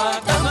στο στόμα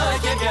τα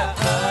μαγειριά.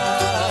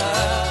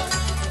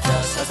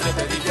 Γεια σας ρε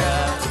παιδιά,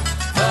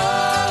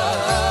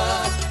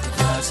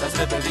 γεια σας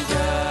ρε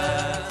παιδιά.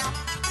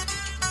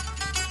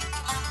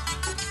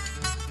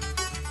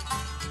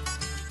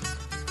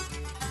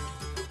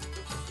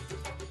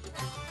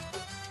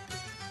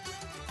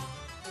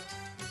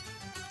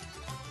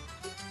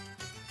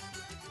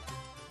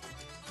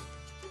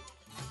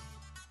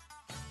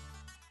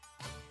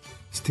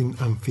 Στην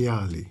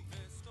Amphiali.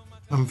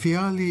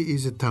 Amphiali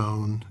is a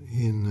town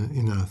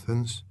in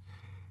Athens,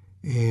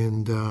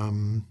 and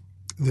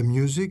the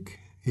music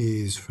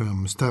is from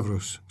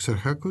Stavros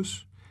Xarchakos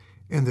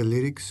and the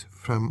lyrics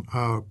from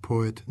our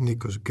poet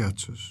Nicos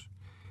Tescos.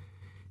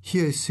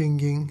 Here is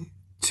singing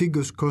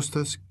Nicos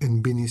Kostas and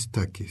Binis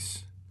Takis.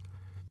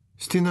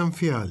 Στην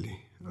Amphiali.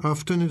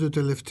 Αυτό είναι το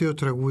τελευταίο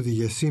τραγούδι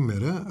για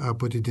σήμερα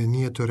από την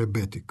ταινία «Το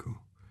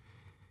Ρεμπέτικο».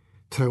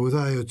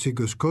 Τραγουδάει ο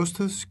Nicos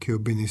Kostas και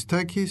ο Binis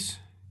Takis.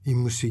 Η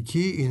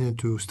μουσική είναι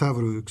του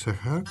Σταύρου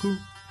Ξαχάρκου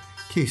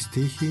και η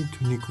στίχη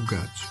του Νίκου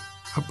Γκάτσου.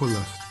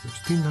 Απολαύστε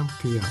στην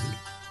Amphiali.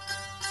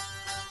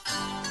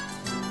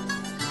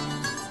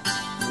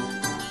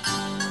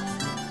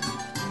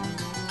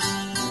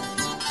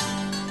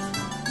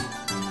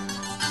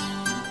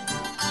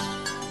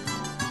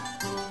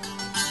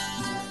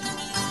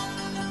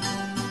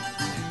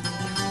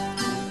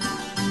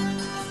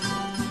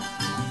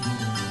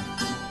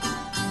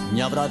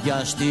 Μια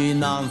βραδιά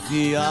στην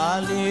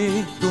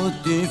Αμπφιάλη,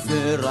 τούτη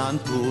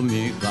φέραν του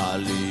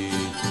Μιχάλη.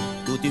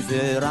 Τούτη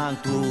φέραν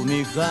του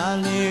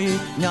Μιχάλη,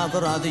 μια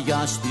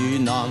βραδιά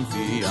στην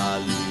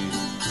Αμπφιάλη.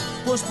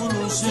 Πως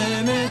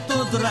πουλούσε με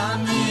το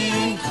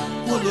δράμι,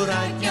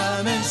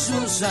 πουλουράκια με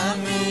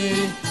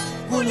σουζάμι.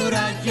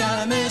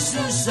 Πουλουράκια με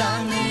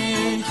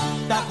σουζάμι,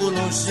 τα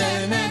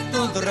πουλούσε με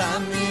το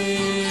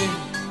δράμι.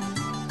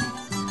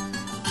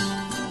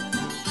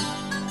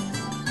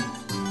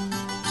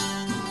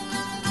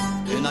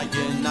 Ένα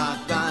και να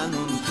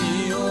κάνουν τι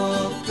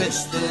αντίο,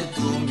 πεστε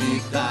του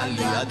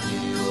Μιχάλη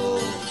αντίο.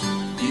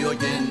 Δύο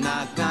και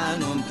να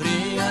κάνουν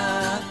τρία,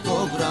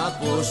 το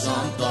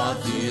γραπώσαν τα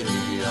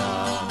θηρία.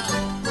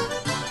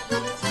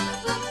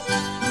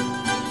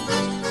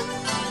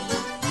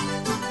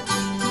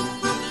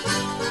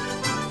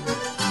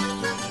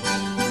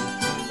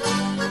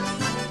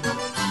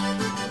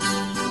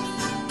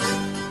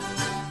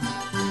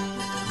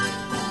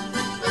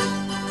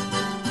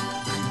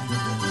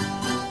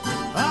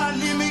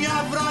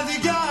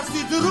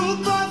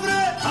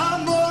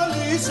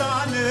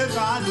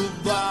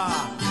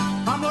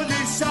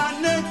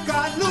 Αμολύσανε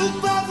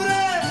καλούπα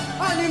βρε,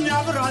 άλλη μια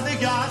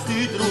βραδιά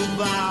στην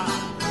τρούμπα.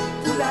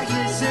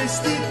 Πουλάγεσαι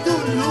στη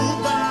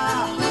τουλούπα,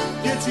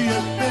 κι έτσι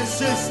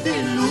έπεσε στη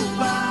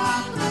λούπα.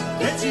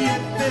 Έτσι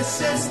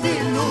έπεσε στη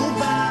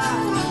λούπα,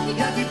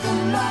 γιατί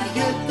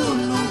πουλάγε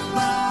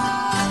τουλούπα.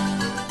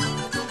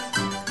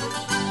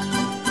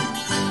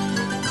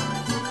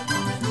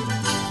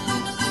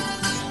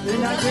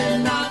 Πέλαγε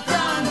να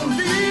κάνουν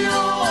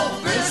δύο,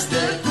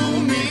 πέστε του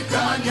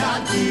Μιχάλη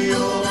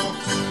αντίο.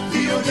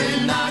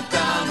 Και να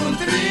κάνουν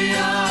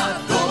τρία,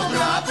 το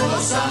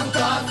γραπώσαν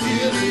τα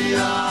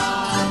θηρία.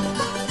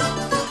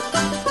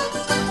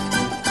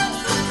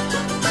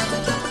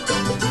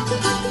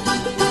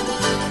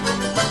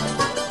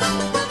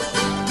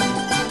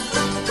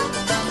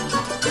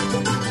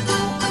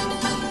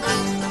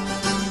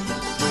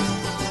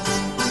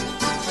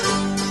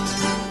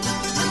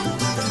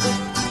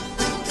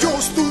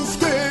 Ποιος του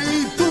φταίει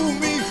του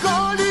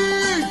Μιχάλη,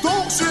 το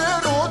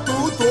ξέρω του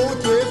το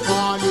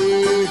κεφάλι.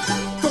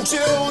 Το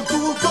ξέρω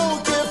του το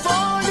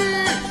κεφάλι,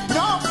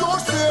 να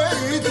ποιος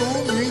θέλει του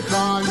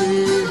Μιχάλη.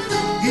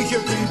 Είχε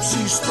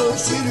κρύψει στο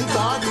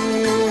σιρτάρι,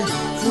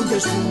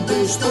 φούντες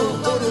φούντες στο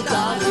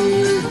χορτάρι.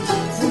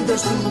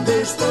 Φούντες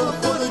φούντες στο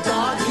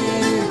χορτάρι,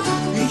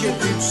 είχε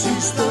κρύψει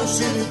στο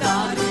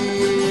σιρτάρι.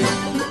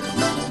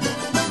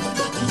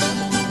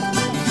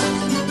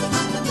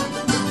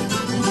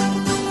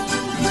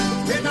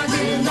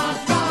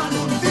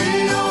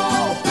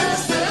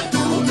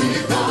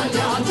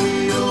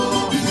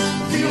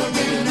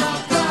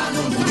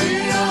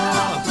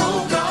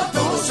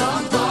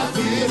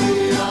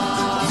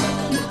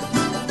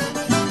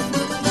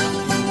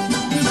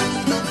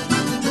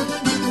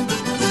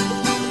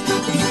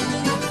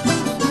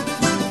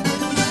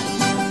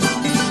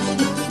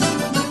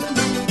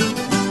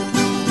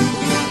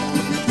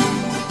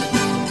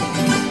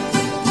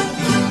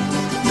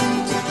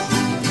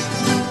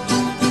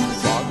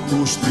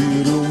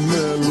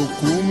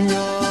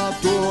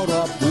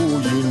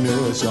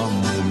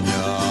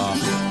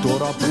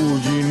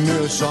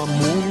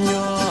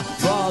 Σαμούνια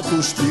θα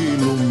του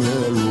στείλουμε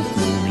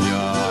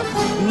λουκούμια.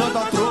 Να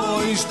τα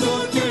τρώει στο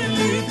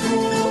κελί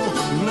του,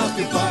 να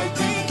χτυπάει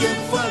την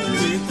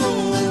κεφαλή του.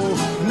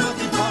 Να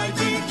χτυπάει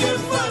την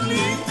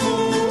κεφαλή του,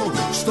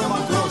 στο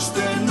μακρό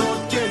στενό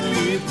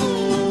κελί του.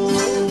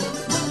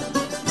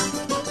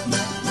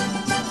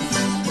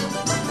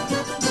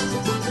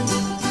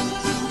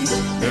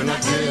 Ένα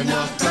και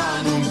να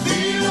κάνουν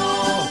δύο,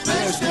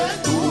 πέστε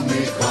του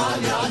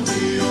Μιχάλη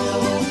αντίο.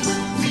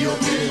 Δύο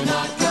και να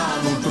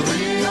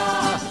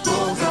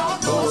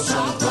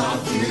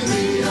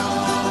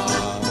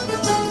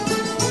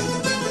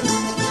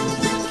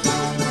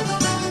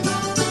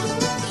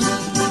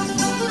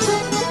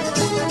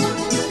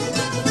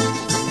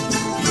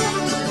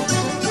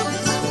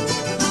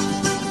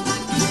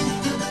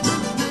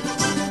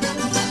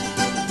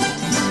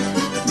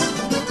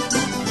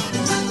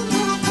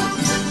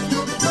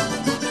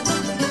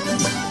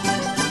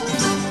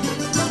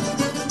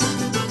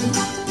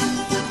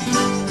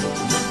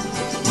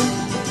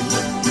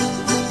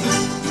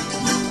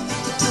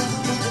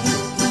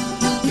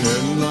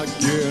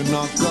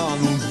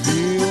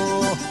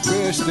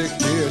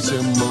και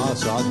σε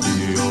μας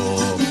αντίο.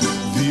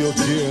 Δύο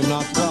και να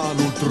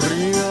κάνουν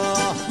τρία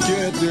και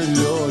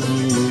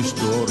τελειώνει η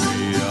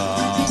ιστορία.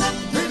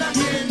 Ένα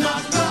και να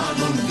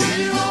κάνουν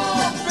δύο,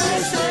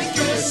 πέστε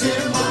και σε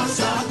μας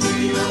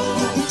αντίο.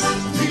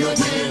 Δύο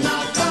και να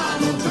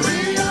κάνουν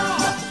τρία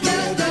και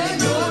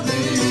τελειώνει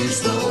η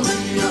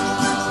ιστορία.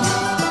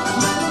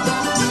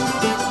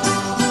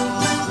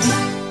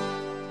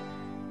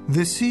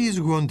 The sea is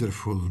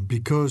wonderful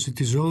because it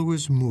is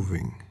always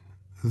moving.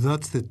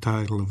 That's the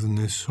title of the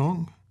next song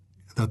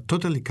that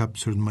totally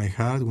captured my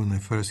heart when I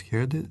first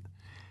heard it,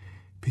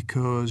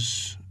 because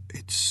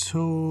it's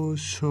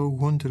so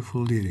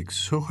wonderful lyrics,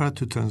 so hard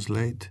to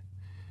translate.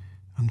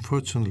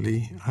 Unfortunately,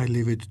 I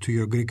leave it to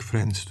your Greek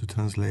friends to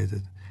translate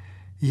it.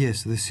 Yes,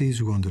 the sea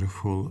is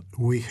wonderful.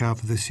 We have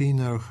the sea in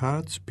our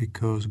hearts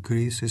because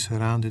Greece is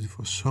surrounded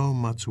for so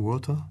much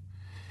water,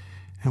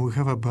 and we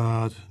have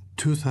about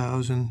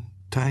 2,000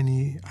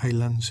 tiny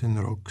islands and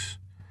rocks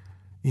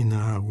in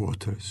our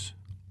waters.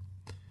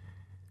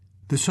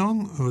 The song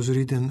was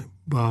written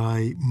by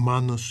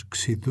Manos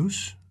Xidous.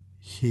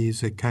 He is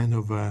a kind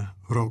of a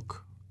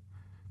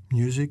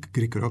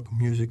Greek rock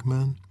music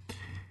man,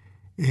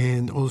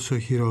 and also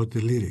he wrote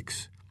the lyrics.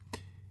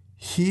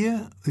 Here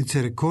it's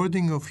a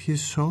recording of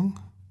his song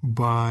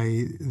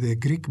by the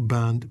Greek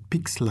band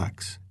Pixlax,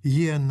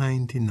 year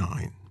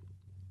 99.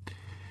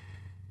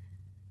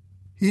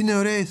 Είναι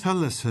ωραία η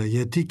θάλασσα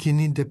γιατί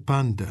κινείται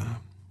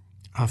πάντα.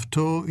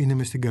 Αυτό είναι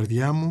μες στην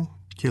καρδιά μου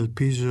και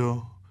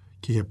ελπίζω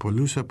και για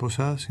πολλούς από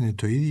εσάς είναι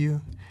το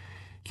ίδιο,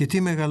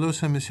 γιατί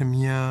μεγαλώσαμε σε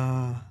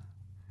μια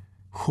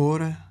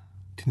χώρα,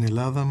 την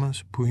Ελλάδα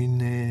μας, που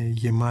είναι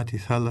γεμάτη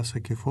θάλασσα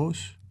και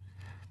φως.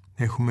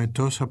 Έχουμε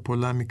τόσα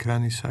πολλά μικρά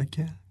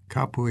νησάκια.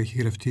 Κάπου έχει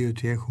γραφτεί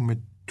ότι έχουμε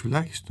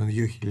τουλάχιστον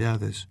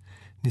 2.000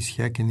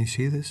 νησιά και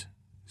νησίδες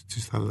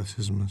στις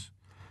θάλασσες μας.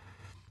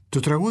 Το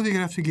τραγούδι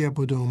γράφτηκε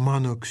από τον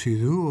Μάνο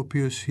Οξυδού, ο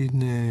οποίος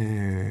είναι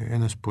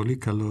ένας πολύ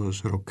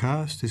καλός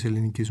ροκάς της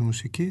ελληνικής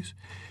μουσικής,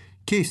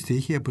 και η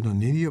στίχη από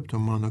τον ίδιο, από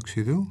τον Μάνο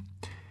Οξυδού.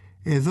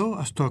 Εδώ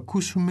ας το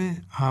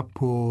ακούσουμε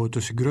από το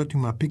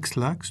συγκρότημα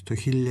Pixlax το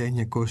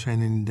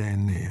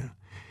 1999.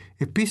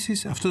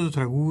 Επίσης αυτό το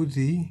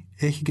τραγούδι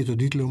έχει και τον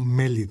τίτλο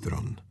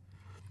Μέλιδρον.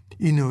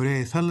 Είναι ωραία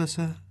η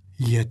θάλασσα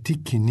γιατί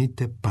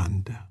κινείται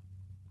πάντα.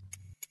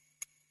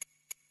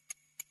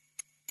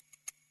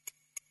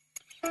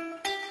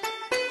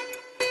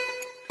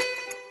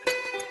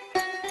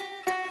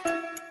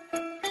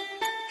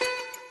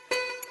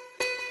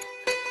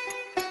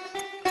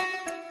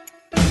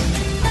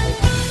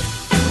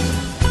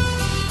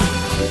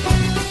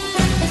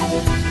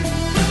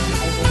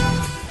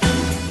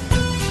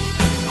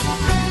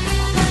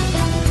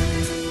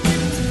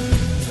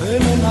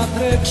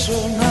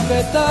 Να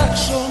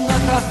πετάξω, να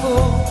χαθώ,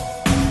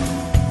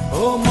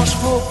 όμως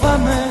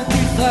φοβάμαι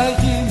τι θα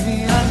γίνει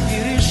αν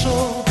γυρίσω.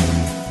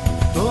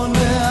 Τον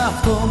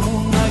εαυτό μου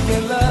να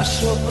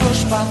γελάσω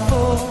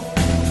προσπαθώ,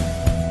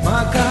 μα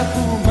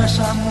κάπου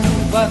μέσα μου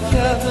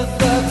βαθιά δεν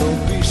θα το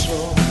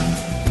πείσω.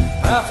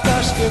 Αυτά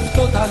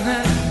σκεφτότανε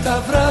τα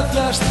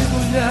βράδια στη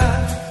δουλειά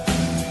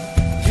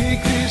κι η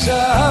κρίζα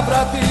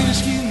άβρα της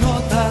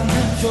γινότανε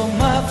πιο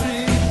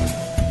μαύρη.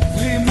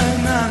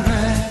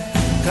 Λιμένανε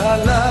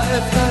καλά,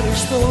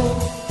 ευχαριστώ,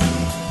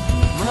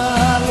 μα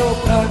άλλο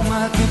πράγμα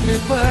τι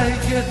τρυπάει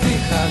και τι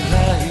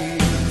χαλάει.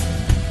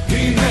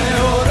 Είναι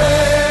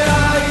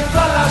ωραία η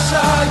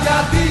θάλασσα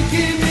γιατί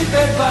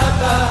κινείται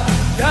πάντα,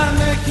 κι αν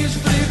έχεις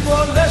βρει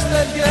πολλές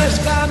ταιριές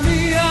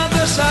καμία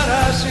δεν σ'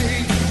 αράζει.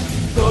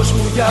 Δώσ'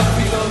 μου για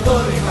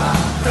φιλοδόρημα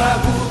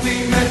τραγούδι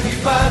με την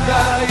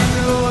πάντα.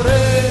 Είναι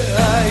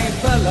ωραία η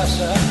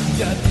θάλασσα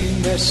γιατί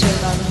με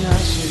σένα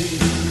μοιάζει.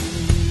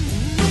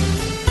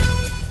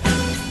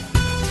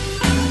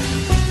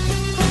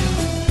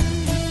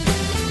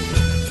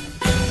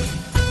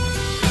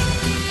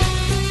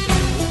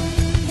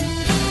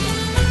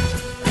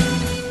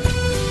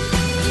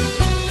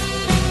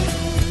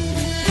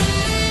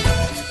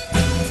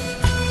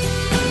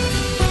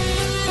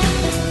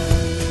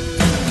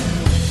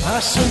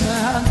 Άσε με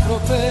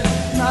άνθρωπε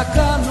να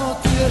κάνω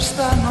τι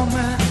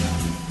αισθάνομαι.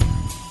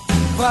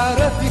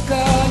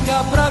 Βαρέθηκα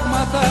για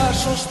πράγματα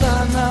σωστά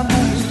να μου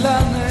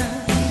μιλάνε.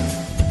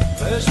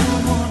 Πες μου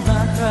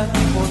μονάχα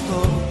τι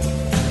ποτό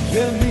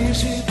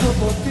γεμίζει το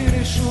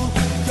ποτήρι σου,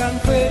 κι αν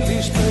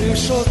θέλεις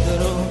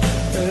περισσότερο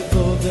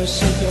εδώ δεν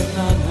σε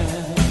κερνάνε.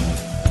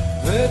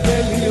 Δεν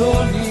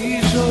τελειώνει η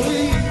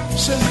ζωή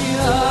σε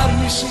μια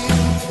άρνηση,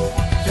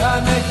 κι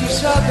αν έχεις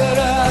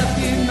άντερα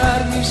την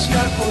άρνηση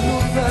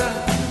ακολούθα.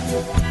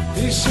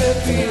 Τι σε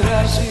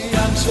πειράζει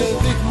αν σε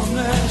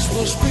δείχνουνε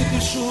στο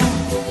σπίτι σου,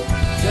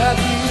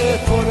 γιατί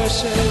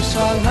εφόρεσες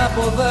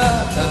ανάποδα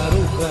τα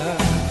ρούχα.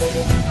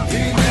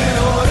 Είναι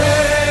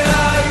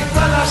ωραία η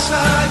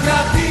θάλασσα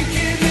γιατί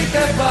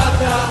κινείται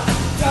πάντα,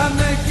 κι αν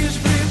έχεις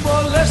βρει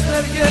πολλές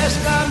ταιριές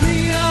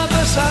καμία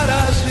δεν σ'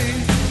 αράζει.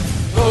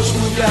 Δώσ'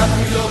 μου για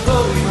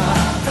φιλοδόρημα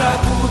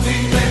τραγούδι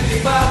με την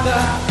πάντα.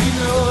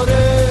 Είναι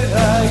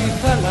ωραία η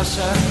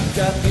θάλασσα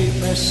γιατί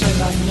με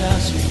σένα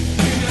μοιάζει.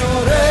 Είναι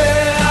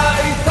ωραία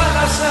η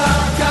θάλασσα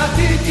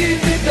γιατί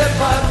κινείται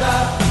πάντα,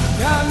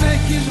 κι αν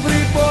έχεις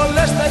βρει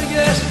πολλές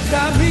ταιριές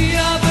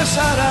καμία δεν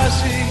σ'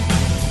 αράζει.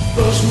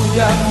 Δώσ' μου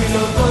για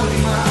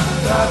φιλοδόρημα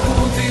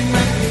τραγούδι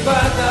με την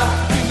πάντα.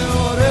 Είναι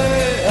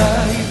ωραία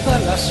η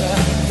θάλασσα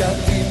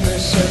γιατί με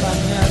σένα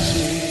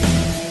μοιάζει.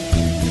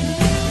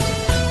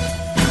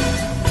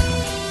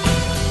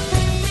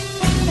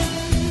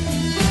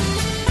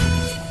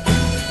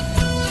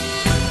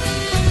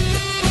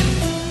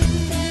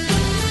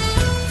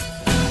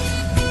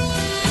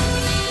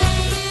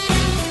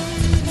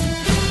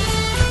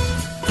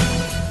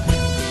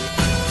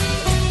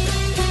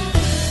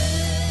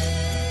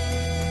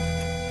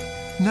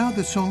 Now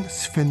the song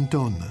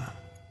Sfendona.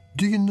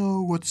 Do you know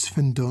what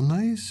Sfendona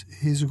is?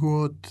 Is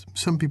what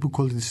some people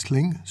call it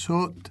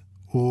slingshot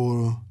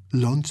or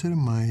launcher.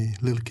 My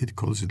little kid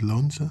calls it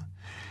launcher.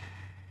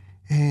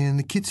 And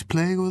the kids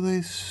play with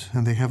this,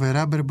 and they have a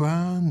rubber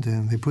band,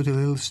 and they put a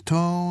little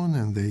stone,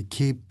 and they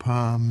keep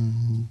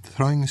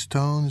throwing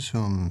stones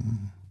on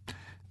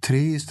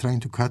trees,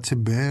 trying to catch a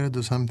bird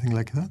or something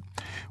like that.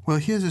 Well,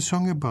 here's a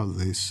song about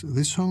this.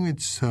 This song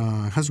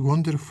has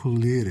wonderful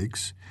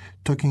lyrics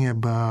talking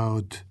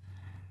about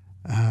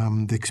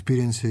the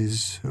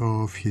experiences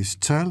of his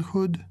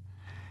childhood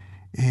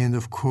And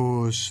of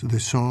course, the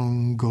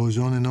song goes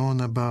on and on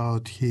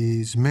about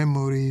his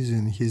memories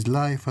and his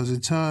life as a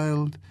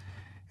child.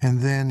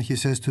 And then he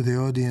says to the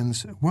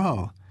audience,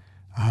 well,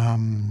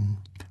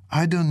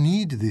 I don't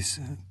need this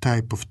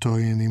type of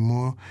toy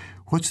anymore.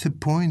 What's the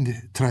point?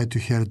 Try to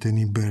hurt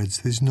any birds.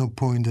 There's no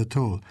point at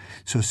all.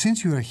 So since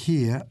you are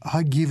here,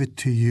 I give it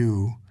to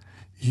you.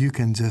 You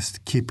can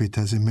just keep it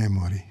as a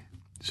memory.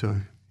 So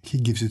he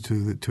gives it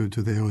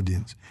to the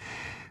audience.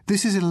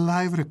 This is a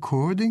live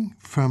recording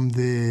from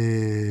the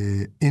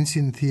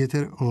ancient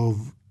theater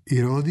of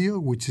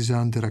Irodio, which is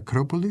under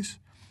Acropolis,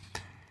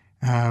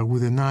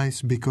 with a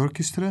nice big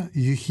orchestra.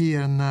 You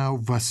hear now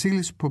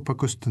Vasilis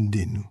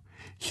Papakostandinu.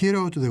 He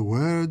wrote the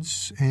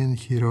words and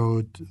he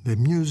wrote the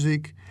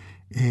music,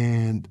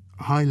 and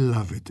I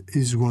love it.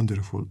 It's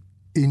wonderful.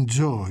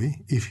 Enjoy,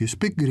 if you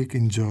speak Greek,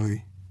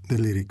 enjoy the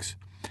lyrics.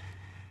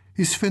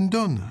 Η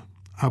Σφεντόνα,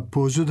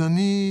 από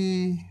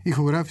ζωντανή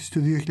ηχογράφηση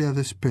του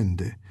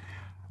 2005,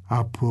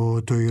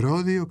 από το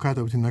Ηρώδιο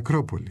κάτω από την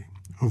Ακρόπολη.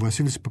 Ο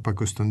Βασίλης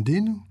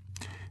Παπακοσταντίνου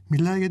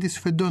μιλάει για τη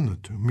Σφεντόνα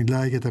του,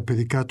 μιλάει για τα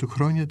παιδικά του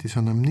χρόνια, τις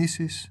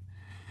αναμνήσεις,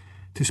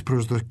 τις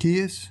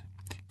προσδοκίες,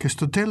 και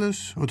στο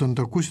τέλος, όταν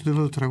το ακούσετε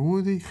το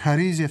τραγούδι,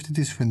 χαρίζει αυτή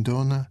τη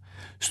Σφεντόνα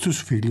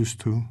στους φίλους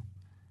του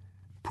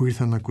που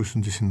ήρθαν να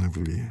ακούσουν τη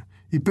συναυλία.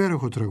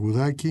 Υπέροχο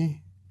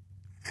τραγουδάκι,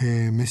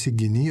 με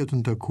συγκινεί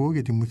όταν το ακούω,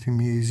 γιατί μου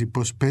θυμίζει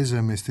πως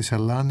παίζαμε στις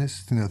Αλάνες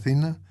στην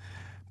Αθήνα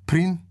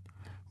πριν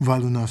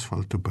βάλουν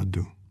άσφαλτο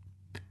παντού.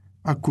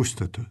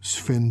 Ακούστε το,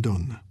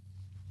 Σφεντόνα.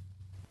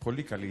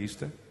 Πολύ καλοί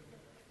είστε.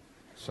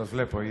 Σας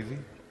βλέπω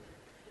ήδη.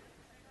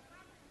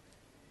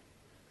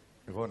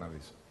 Εγώ να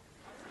δεις.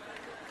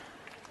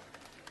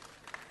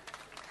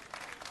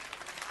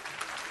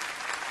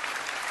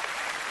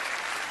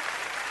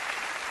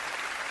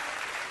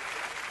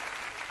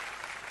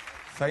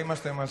 Θα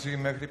είμαστε μαζί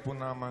μέχρι που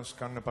να μας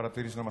κάνουν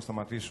παρατήρηση να μας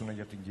σταματήσουν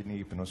για την κοινή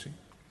ύπνωση.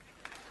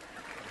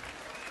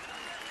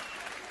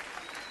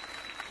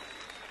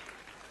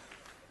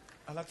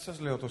 Αλλά τι σας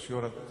λέω τόση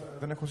ώρα,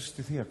 δεν έχω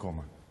συστηθεί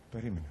ακόμα.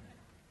 Περίμενε.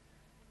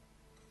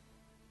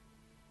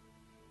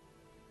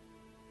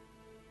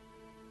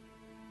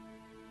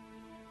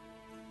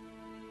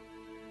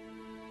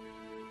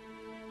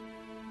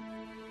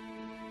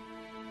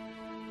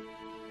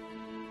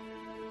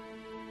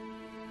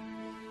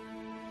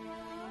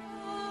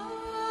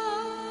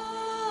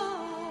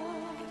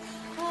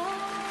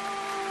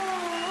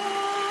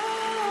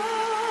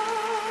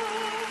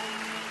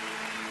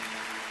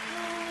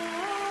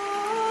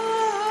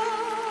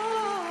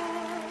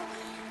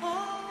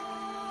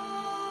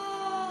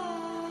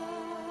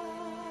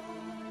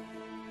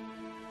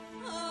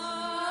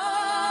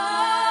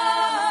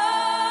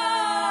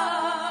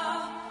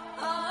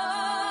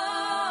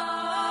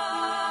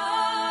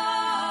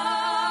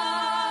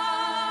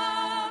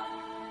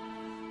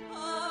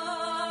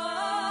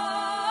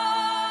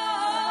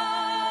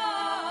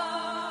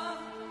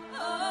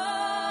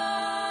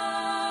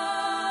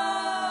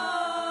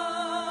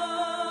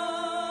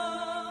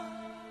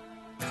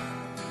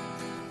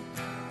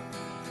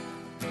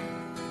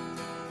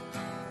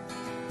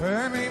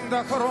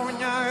 Πενήντα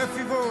χρόνια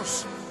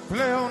έφηβος,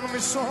 πλέον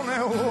μισόν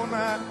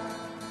αιώνα.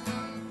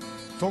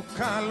 Το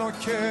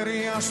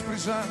καλοκαίρι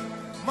άσπριζα,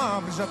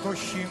 μαύριζα το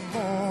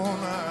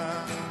χειμώνα.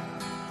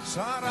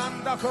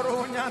 40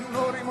 χρόνια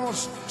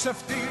νόριμος,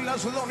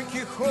 ξεφτύλας Δον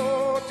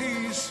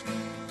Κιχώτης.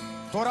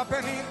 Τώρα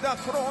 50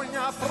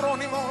 χρόνια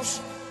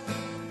φρόνιμος,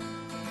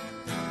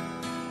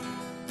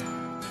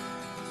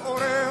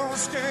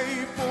 ωραίος και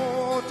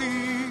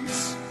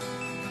υπότης.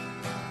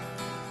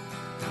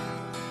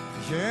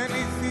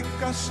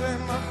 Γεννήθηκα σε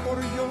ένα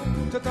χωριό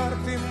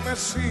Τετάρτη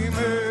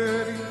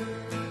μεσημέρι.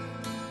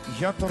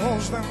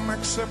 Γιατρός δεν με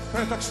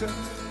ξεπέταξε,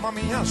 μα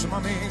μιας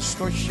μαμή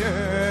στο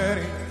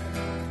χέρι.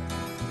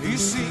 Οι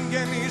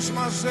συγγενείς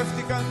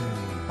μαζεύτηκαν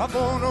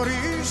από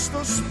νωρίς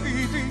στο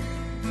σπίτι.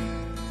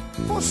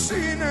 Πώς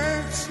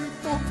είναι έτσι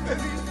το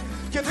παιδί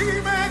και τι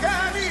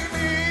μεγάλη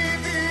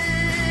μύτη.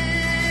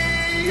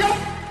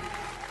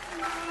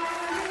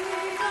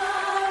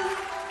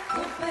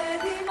 Το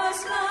παιδί μας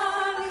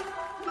νάνι,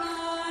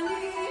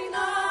 νάνι,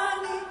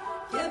 νάνι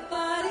και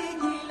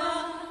παρήγγυλα.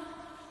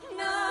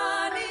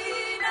 Νάνι,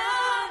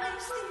 νάνι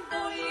στην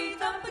πόλη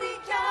τα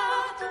πρικιά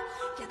του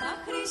και τα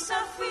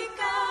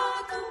χρυσαφικά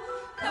του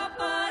τα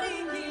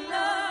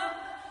παρήγγυλα.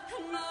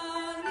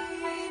 Νάνι,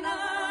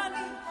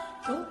 νάνι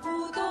κι όπου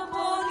το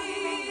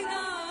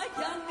πονήρα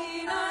Γιάννη,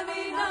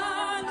 νάνι,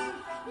 νάνι,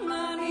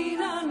 νάνι,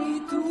 νάνι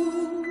του.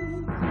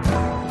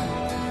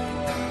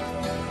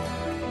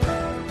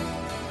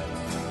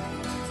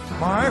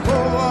 Μα εγώ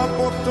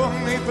από τον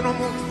ύπνο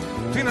μου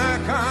την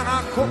έκανα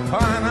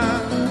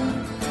κοπάνα.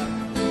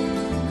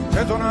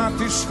 Έντονα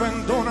τη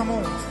σφεντόνα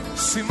μου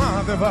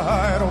σημάδευα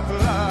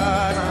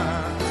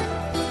αεροπλάνα.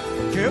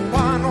 Και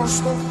πάνω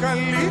στο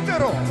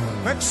καλύτερο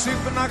με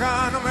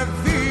ξύπναγαν με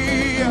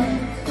βία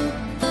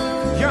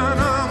για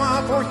να μ'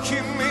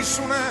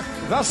 αποκοιμήσουνε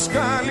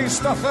δασκάλοι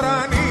στα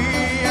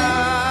θρανία.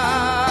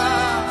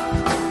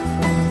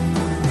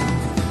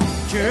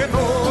 Και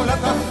ενώ όλα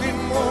τα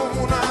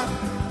θυμόμουνα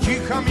κι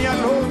είχα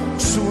μυαλό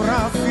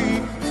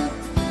σουράφι.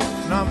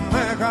 Να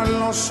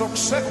μεγαλώσω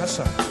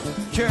ξέχασα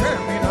και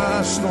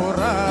έμεινα στο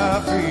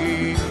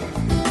ράφι.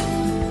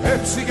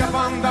 Έτσι για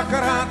πάντα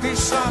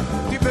κράτησα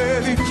την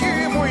παιδική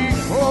μου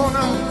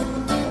εικόνα,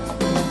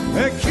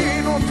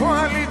 εκείνο το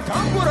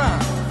αλιτάμπουρα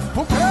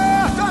που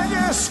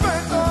κράταγε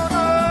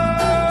σφεντόνα.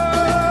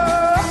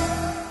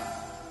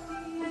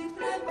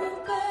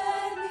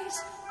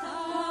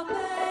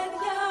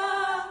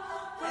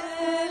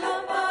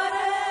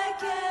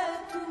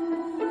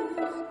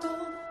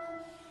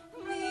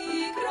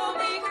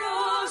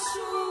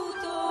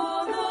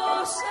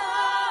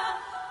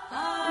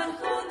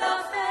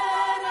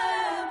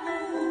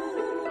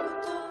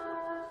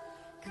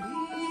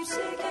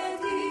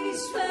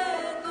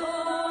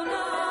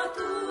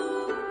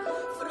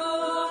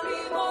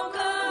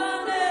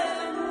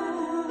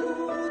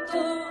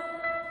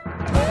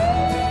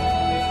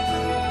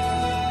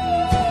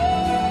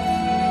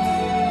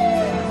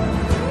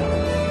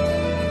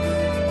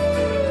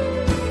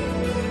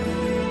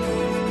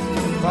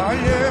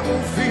 Παλιέ μου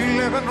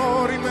φίλε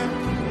γνώριμε,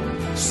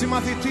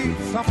 συμμαθητή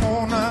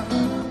θαμώνα,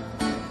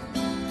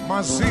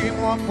 μαζί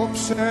μου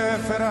απόψε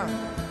έφερα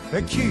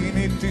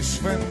εκείνη τη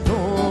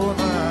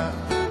σφεντόνα.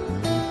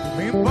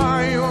 Μην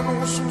πάει ο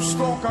νους σου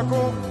στο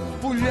κακό,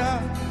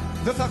 πουλιά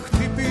δεν θα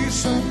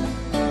χτυπήσω,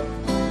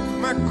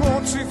 με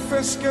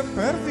κότσιφες και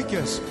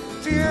πέρδικες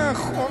τι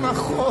έχω να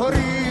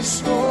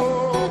χωρίσω.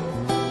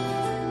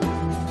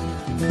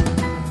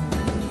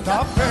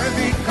 Τα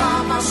παιδικά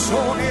μας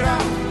όνειρα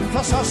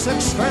θα σας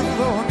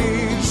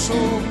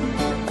εξφενδονήσω,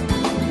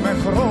 με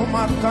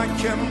χρώματα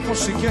και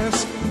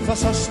μουσικές θα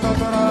σας τα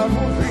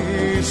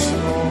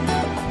τραγουδήσω.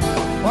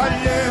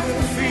 Παλιέ μου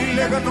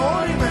φίλε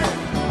γνώριμε,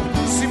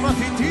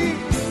 συμμαθητή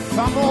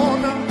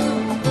θαμώνα,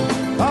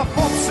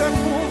 απόψε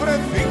που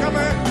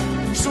βρεθήκαμε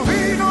σου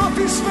δίνω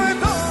τη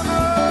σφεντόνα.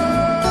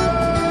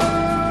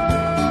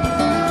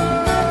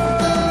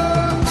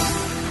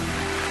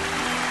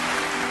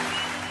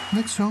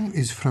 Next song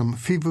is from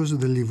Fivos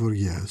de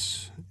Livorias,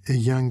 a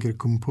younger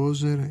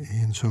composer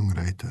and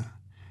songwriter.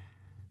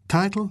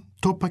 Title,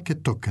 Topa και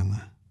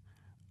Tokana.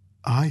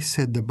 I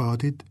said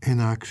about it and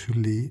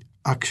actually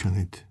action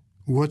it.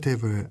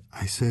 Whatever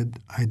I said,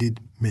 I did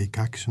make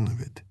action of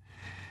it.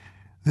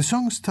 The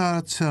song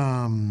starts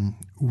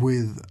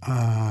with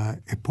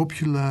a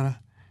popular,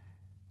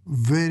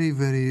 very,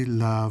 very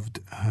loved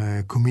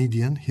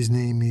comedian. His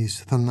name is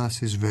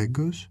Thanasis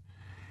Vegos,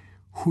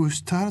 who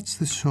starts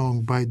the song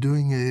by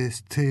doing a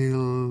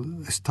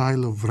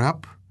style of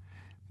rap,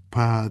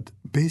 but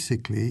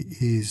basically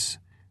is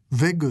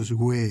Vegos'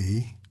 way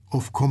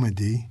of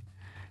comedy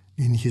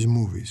in his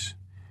movies.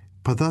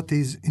 But that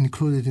is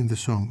included in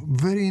the song.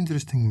 Very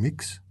interesting mix.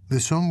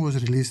 The song was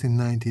released in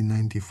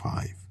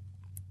 1995.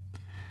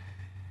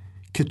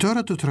 Και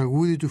τώρα το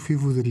τραγούδι του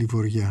Φίβου Δε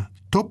Λιβοριά,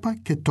 Τόπα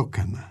και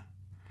Τόκανα.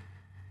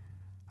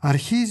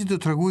 Αρχίζει το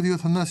τραγούδι ο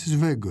Θανάσης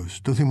Βέγκος.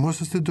 Το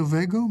θυμόσαστε το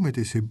Βέγκο με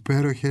τις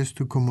υπέροχες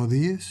του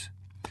κωμωδίες?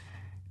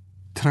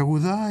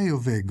 Τραγουδάει ο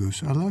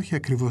Βέγκος, αλλά όχι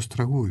ακριβώς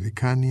τραγούδι.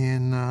 Κάνει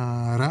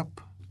ένα ραπ,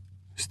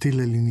 στυλ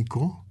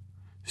ελληνικό,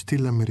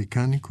 στυλ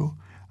αμερικάνικο,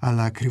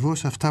 αλλά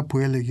ακριβώς αυτά που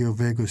έλεγε ο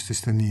Βέγκος στις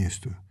ταινίες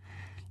του.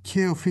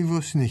 Και ο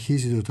Φίβος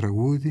συνεχίζει το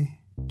τραγούδι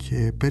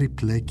και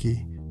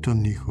περιπλέκει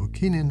τον ήχο.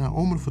 Και είναι ένα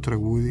όμορφο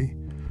τραγούδι,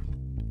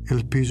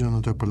 ελπίζω να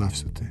το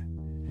απολαύσετε.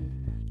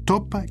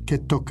 Τόπα και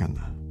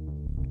Τόκανα.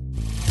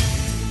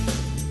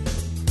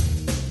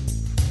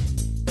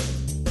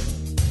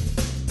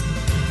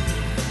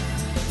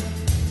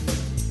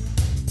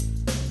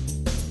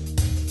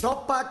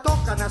 Τόπα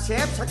τόκανα, σε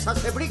έψαξα,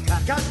 σε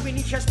βρήκα. Κι ας μην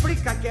είχες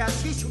πρίκα και ας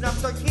ήσουν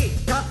φτωχή.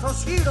 Καθώς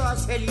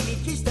ήρωας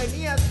ελληνικής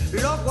ταινίας,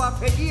 λόγω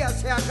αφελίας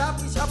σε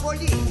αγάπησα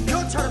πολύ. Ποιο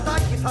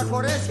τσαρδάκι θα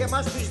χωρέσει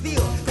εμάς τους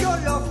δύο, ποιο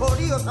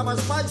λεωφορείο θα μας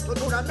πάει στον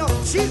ουρανό.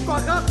 Σήκω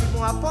αγάπη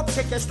μου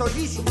απόψε και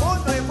στολίσου,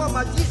 μόνο εγώ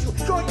μαζί σου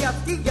κι όλοι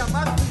αυτοί για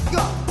μας τους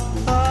δυο.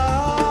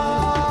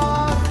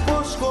 Αχ,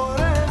 πως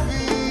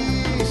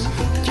χορεύεις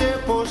και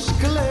πως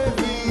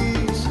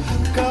κλέβεις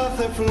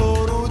κάθε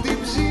φλόρου την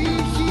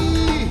ψυχή.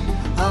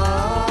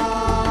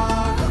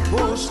 Αχ,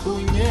 πως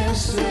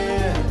κουνιέσαι,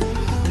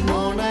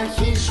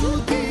 μοναχή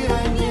σου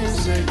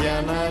τυραννιέσαι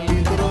για να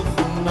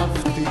λυτρωθούν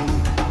αυτοί.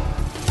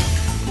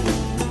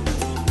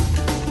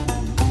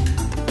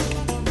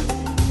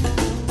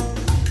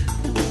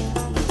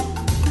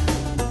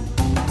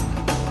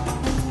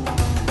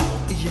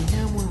 Η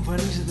γενιά μου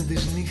εμφανίζεται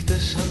τις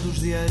νύχτες σαν τους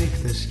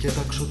διαρρήκτες και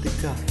τα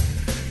ξωτικά.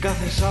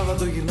 Κάθε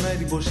Σάββατο γυρνάει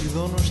την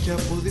Ποσειδώνος και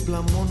από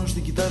δίπλα μόνος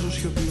την κοιτάζω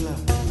σιωπηλά.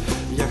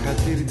 Για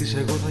χατήρι της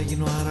εγώ θα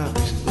γίνω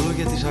αράπης,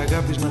 λόγια της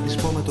αγάπης να της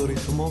πω με το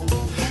ρυθμό.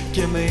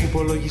 Και με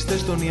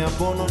υπολογιστές των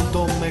Ιαπώνων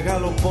το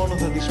μεγάλο πόνο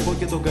θα της πω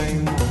και τον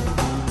καημό.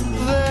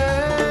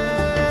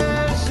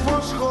 Δες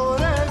πως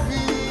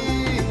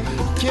χορεύει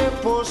και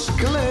πως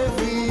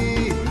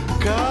κλέβει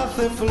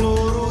κάθε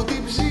φλόρου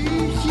την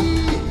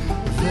ψυχή.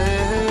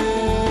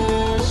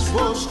 Δες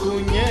πως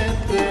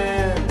κουνιέται,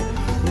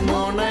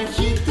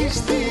 μοναχή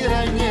της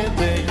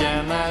τυραννιέται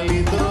για να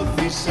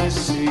λυτρωθείς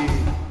εσύ.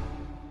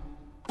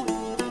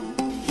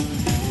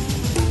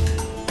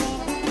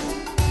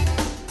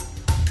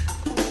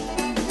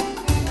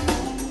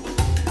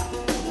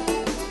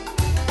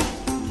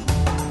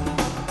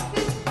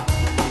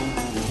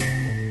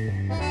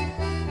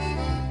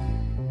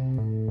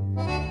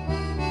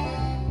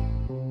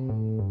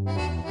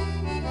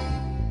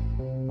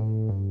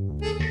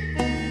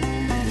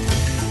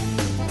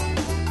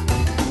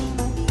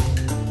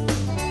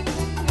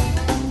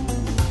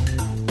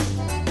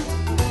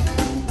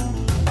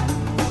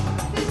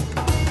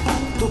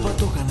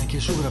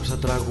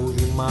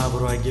 τραγούδι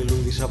μαύρο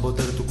αγγελούδι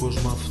σαμποτέρ του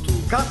κόσμου αυτού.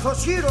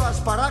 Καθώς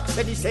ήρωας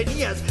παράξενης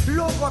ταινίας,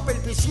 λόγω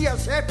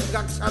απελπισίας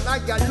έφυγα ξανά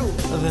για αλλού.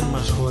 Δεν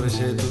μας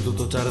χώρεσε τούτο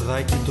το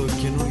τσαρδάκι, το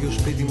καινούριο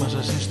σπίτι μας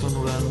ασύ στον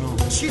ουρανό.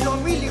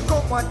 Συνομήλικο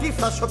μου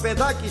αντίφασο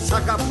παιδάκι, σ'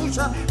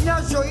 αγαπούσα, μια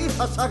ζωή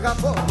θα σ'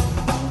 αγαπώ.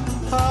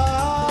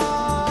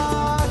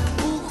 Αχ,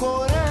 που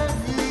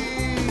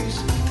χορεύεις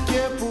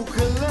και που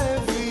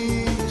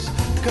κλέβεις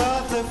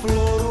κάθε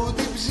φλωρού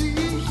την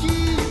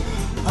ψυχή.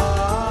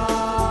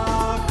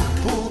 Αχ,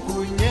 που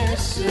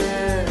κουνιέσαι,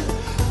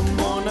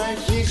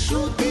 μοναχή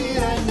σου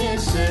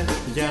τυραννιέσαι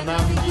για να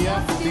βγει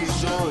αυτή η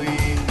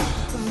ζωή.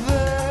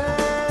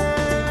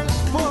 Δες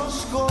πως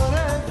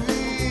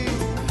χορεύει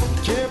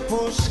και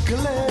πως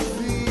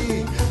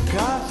κλέβει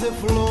κάθε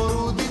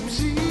φλωρού την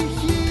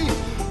ψυχή.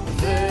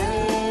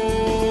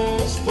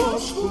 Δες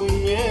πως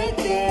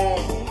κουνιέται,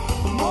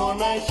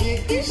 μοναχή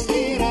της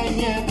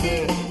τυραννιέται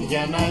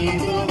για να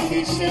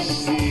λυτρωθείς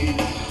εσύ.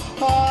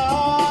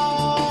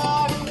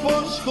 Αχ,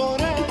 πως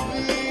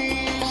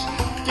χορεύεις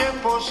και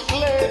πως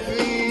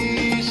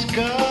κλέβεις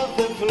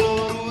κάθε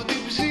φλωρού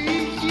την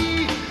ψυχή.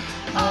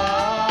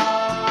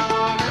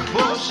 Αχ,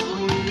 πως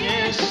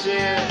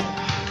κουνιέσαι,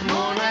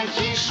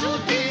 μοναχή σου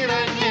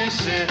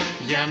τυραννιέσαι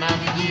για να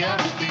βγει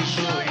αυτή η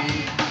ζωή.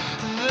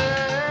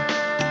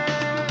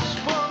 Δες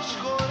πως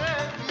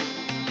χορεύει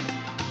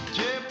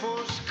και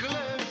πως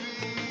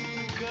κλέβει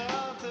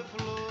κάθε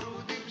φλωρού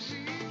την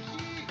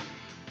ψυχή.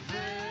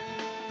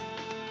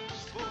 Δες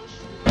πως...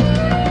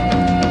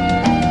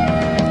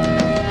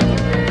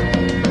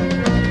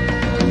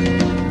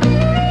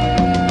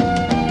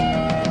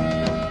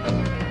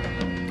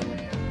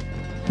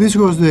 This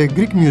was the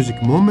Greek Music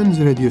Moments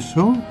radio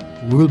show.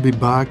 We'll be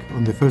back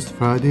on the first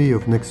Friday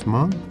of next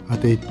month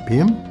at 8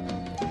 p.m.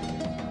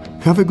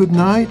 Have a good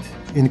night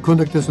and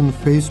contact us on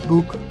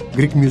Facebook,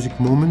 Greek Music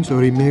Moments, or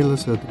email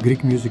us at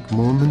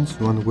greekmusicmoments,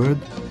 one word,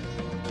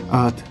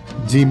 at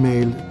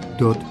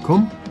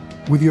gmail.com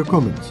with your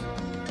comments.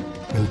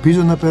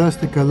 Ελπίζω να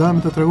περάσετε καλά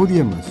με τα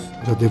τραγούδια μας.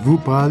 Ραντεβού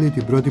πάλι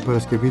την πρώτη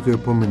Παρασκευή του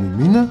επόμενου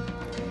μήνα.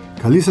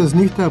 Καλή σας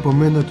νύχτα από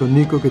μένα, τον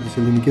Νίκο, και τις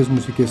ελληνικές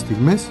μουσικές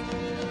στιγμές.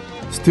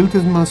 Στείλτε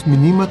μας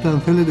μηνύματα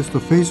αν θέλετε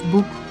στο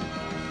Facebook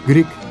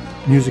Greek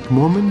Music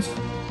Moments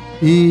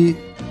ή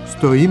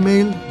στο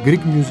email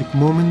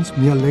greekmusicmoments,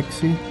 μια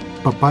λέξη,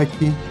 @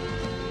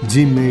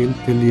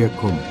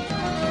 gmail.com.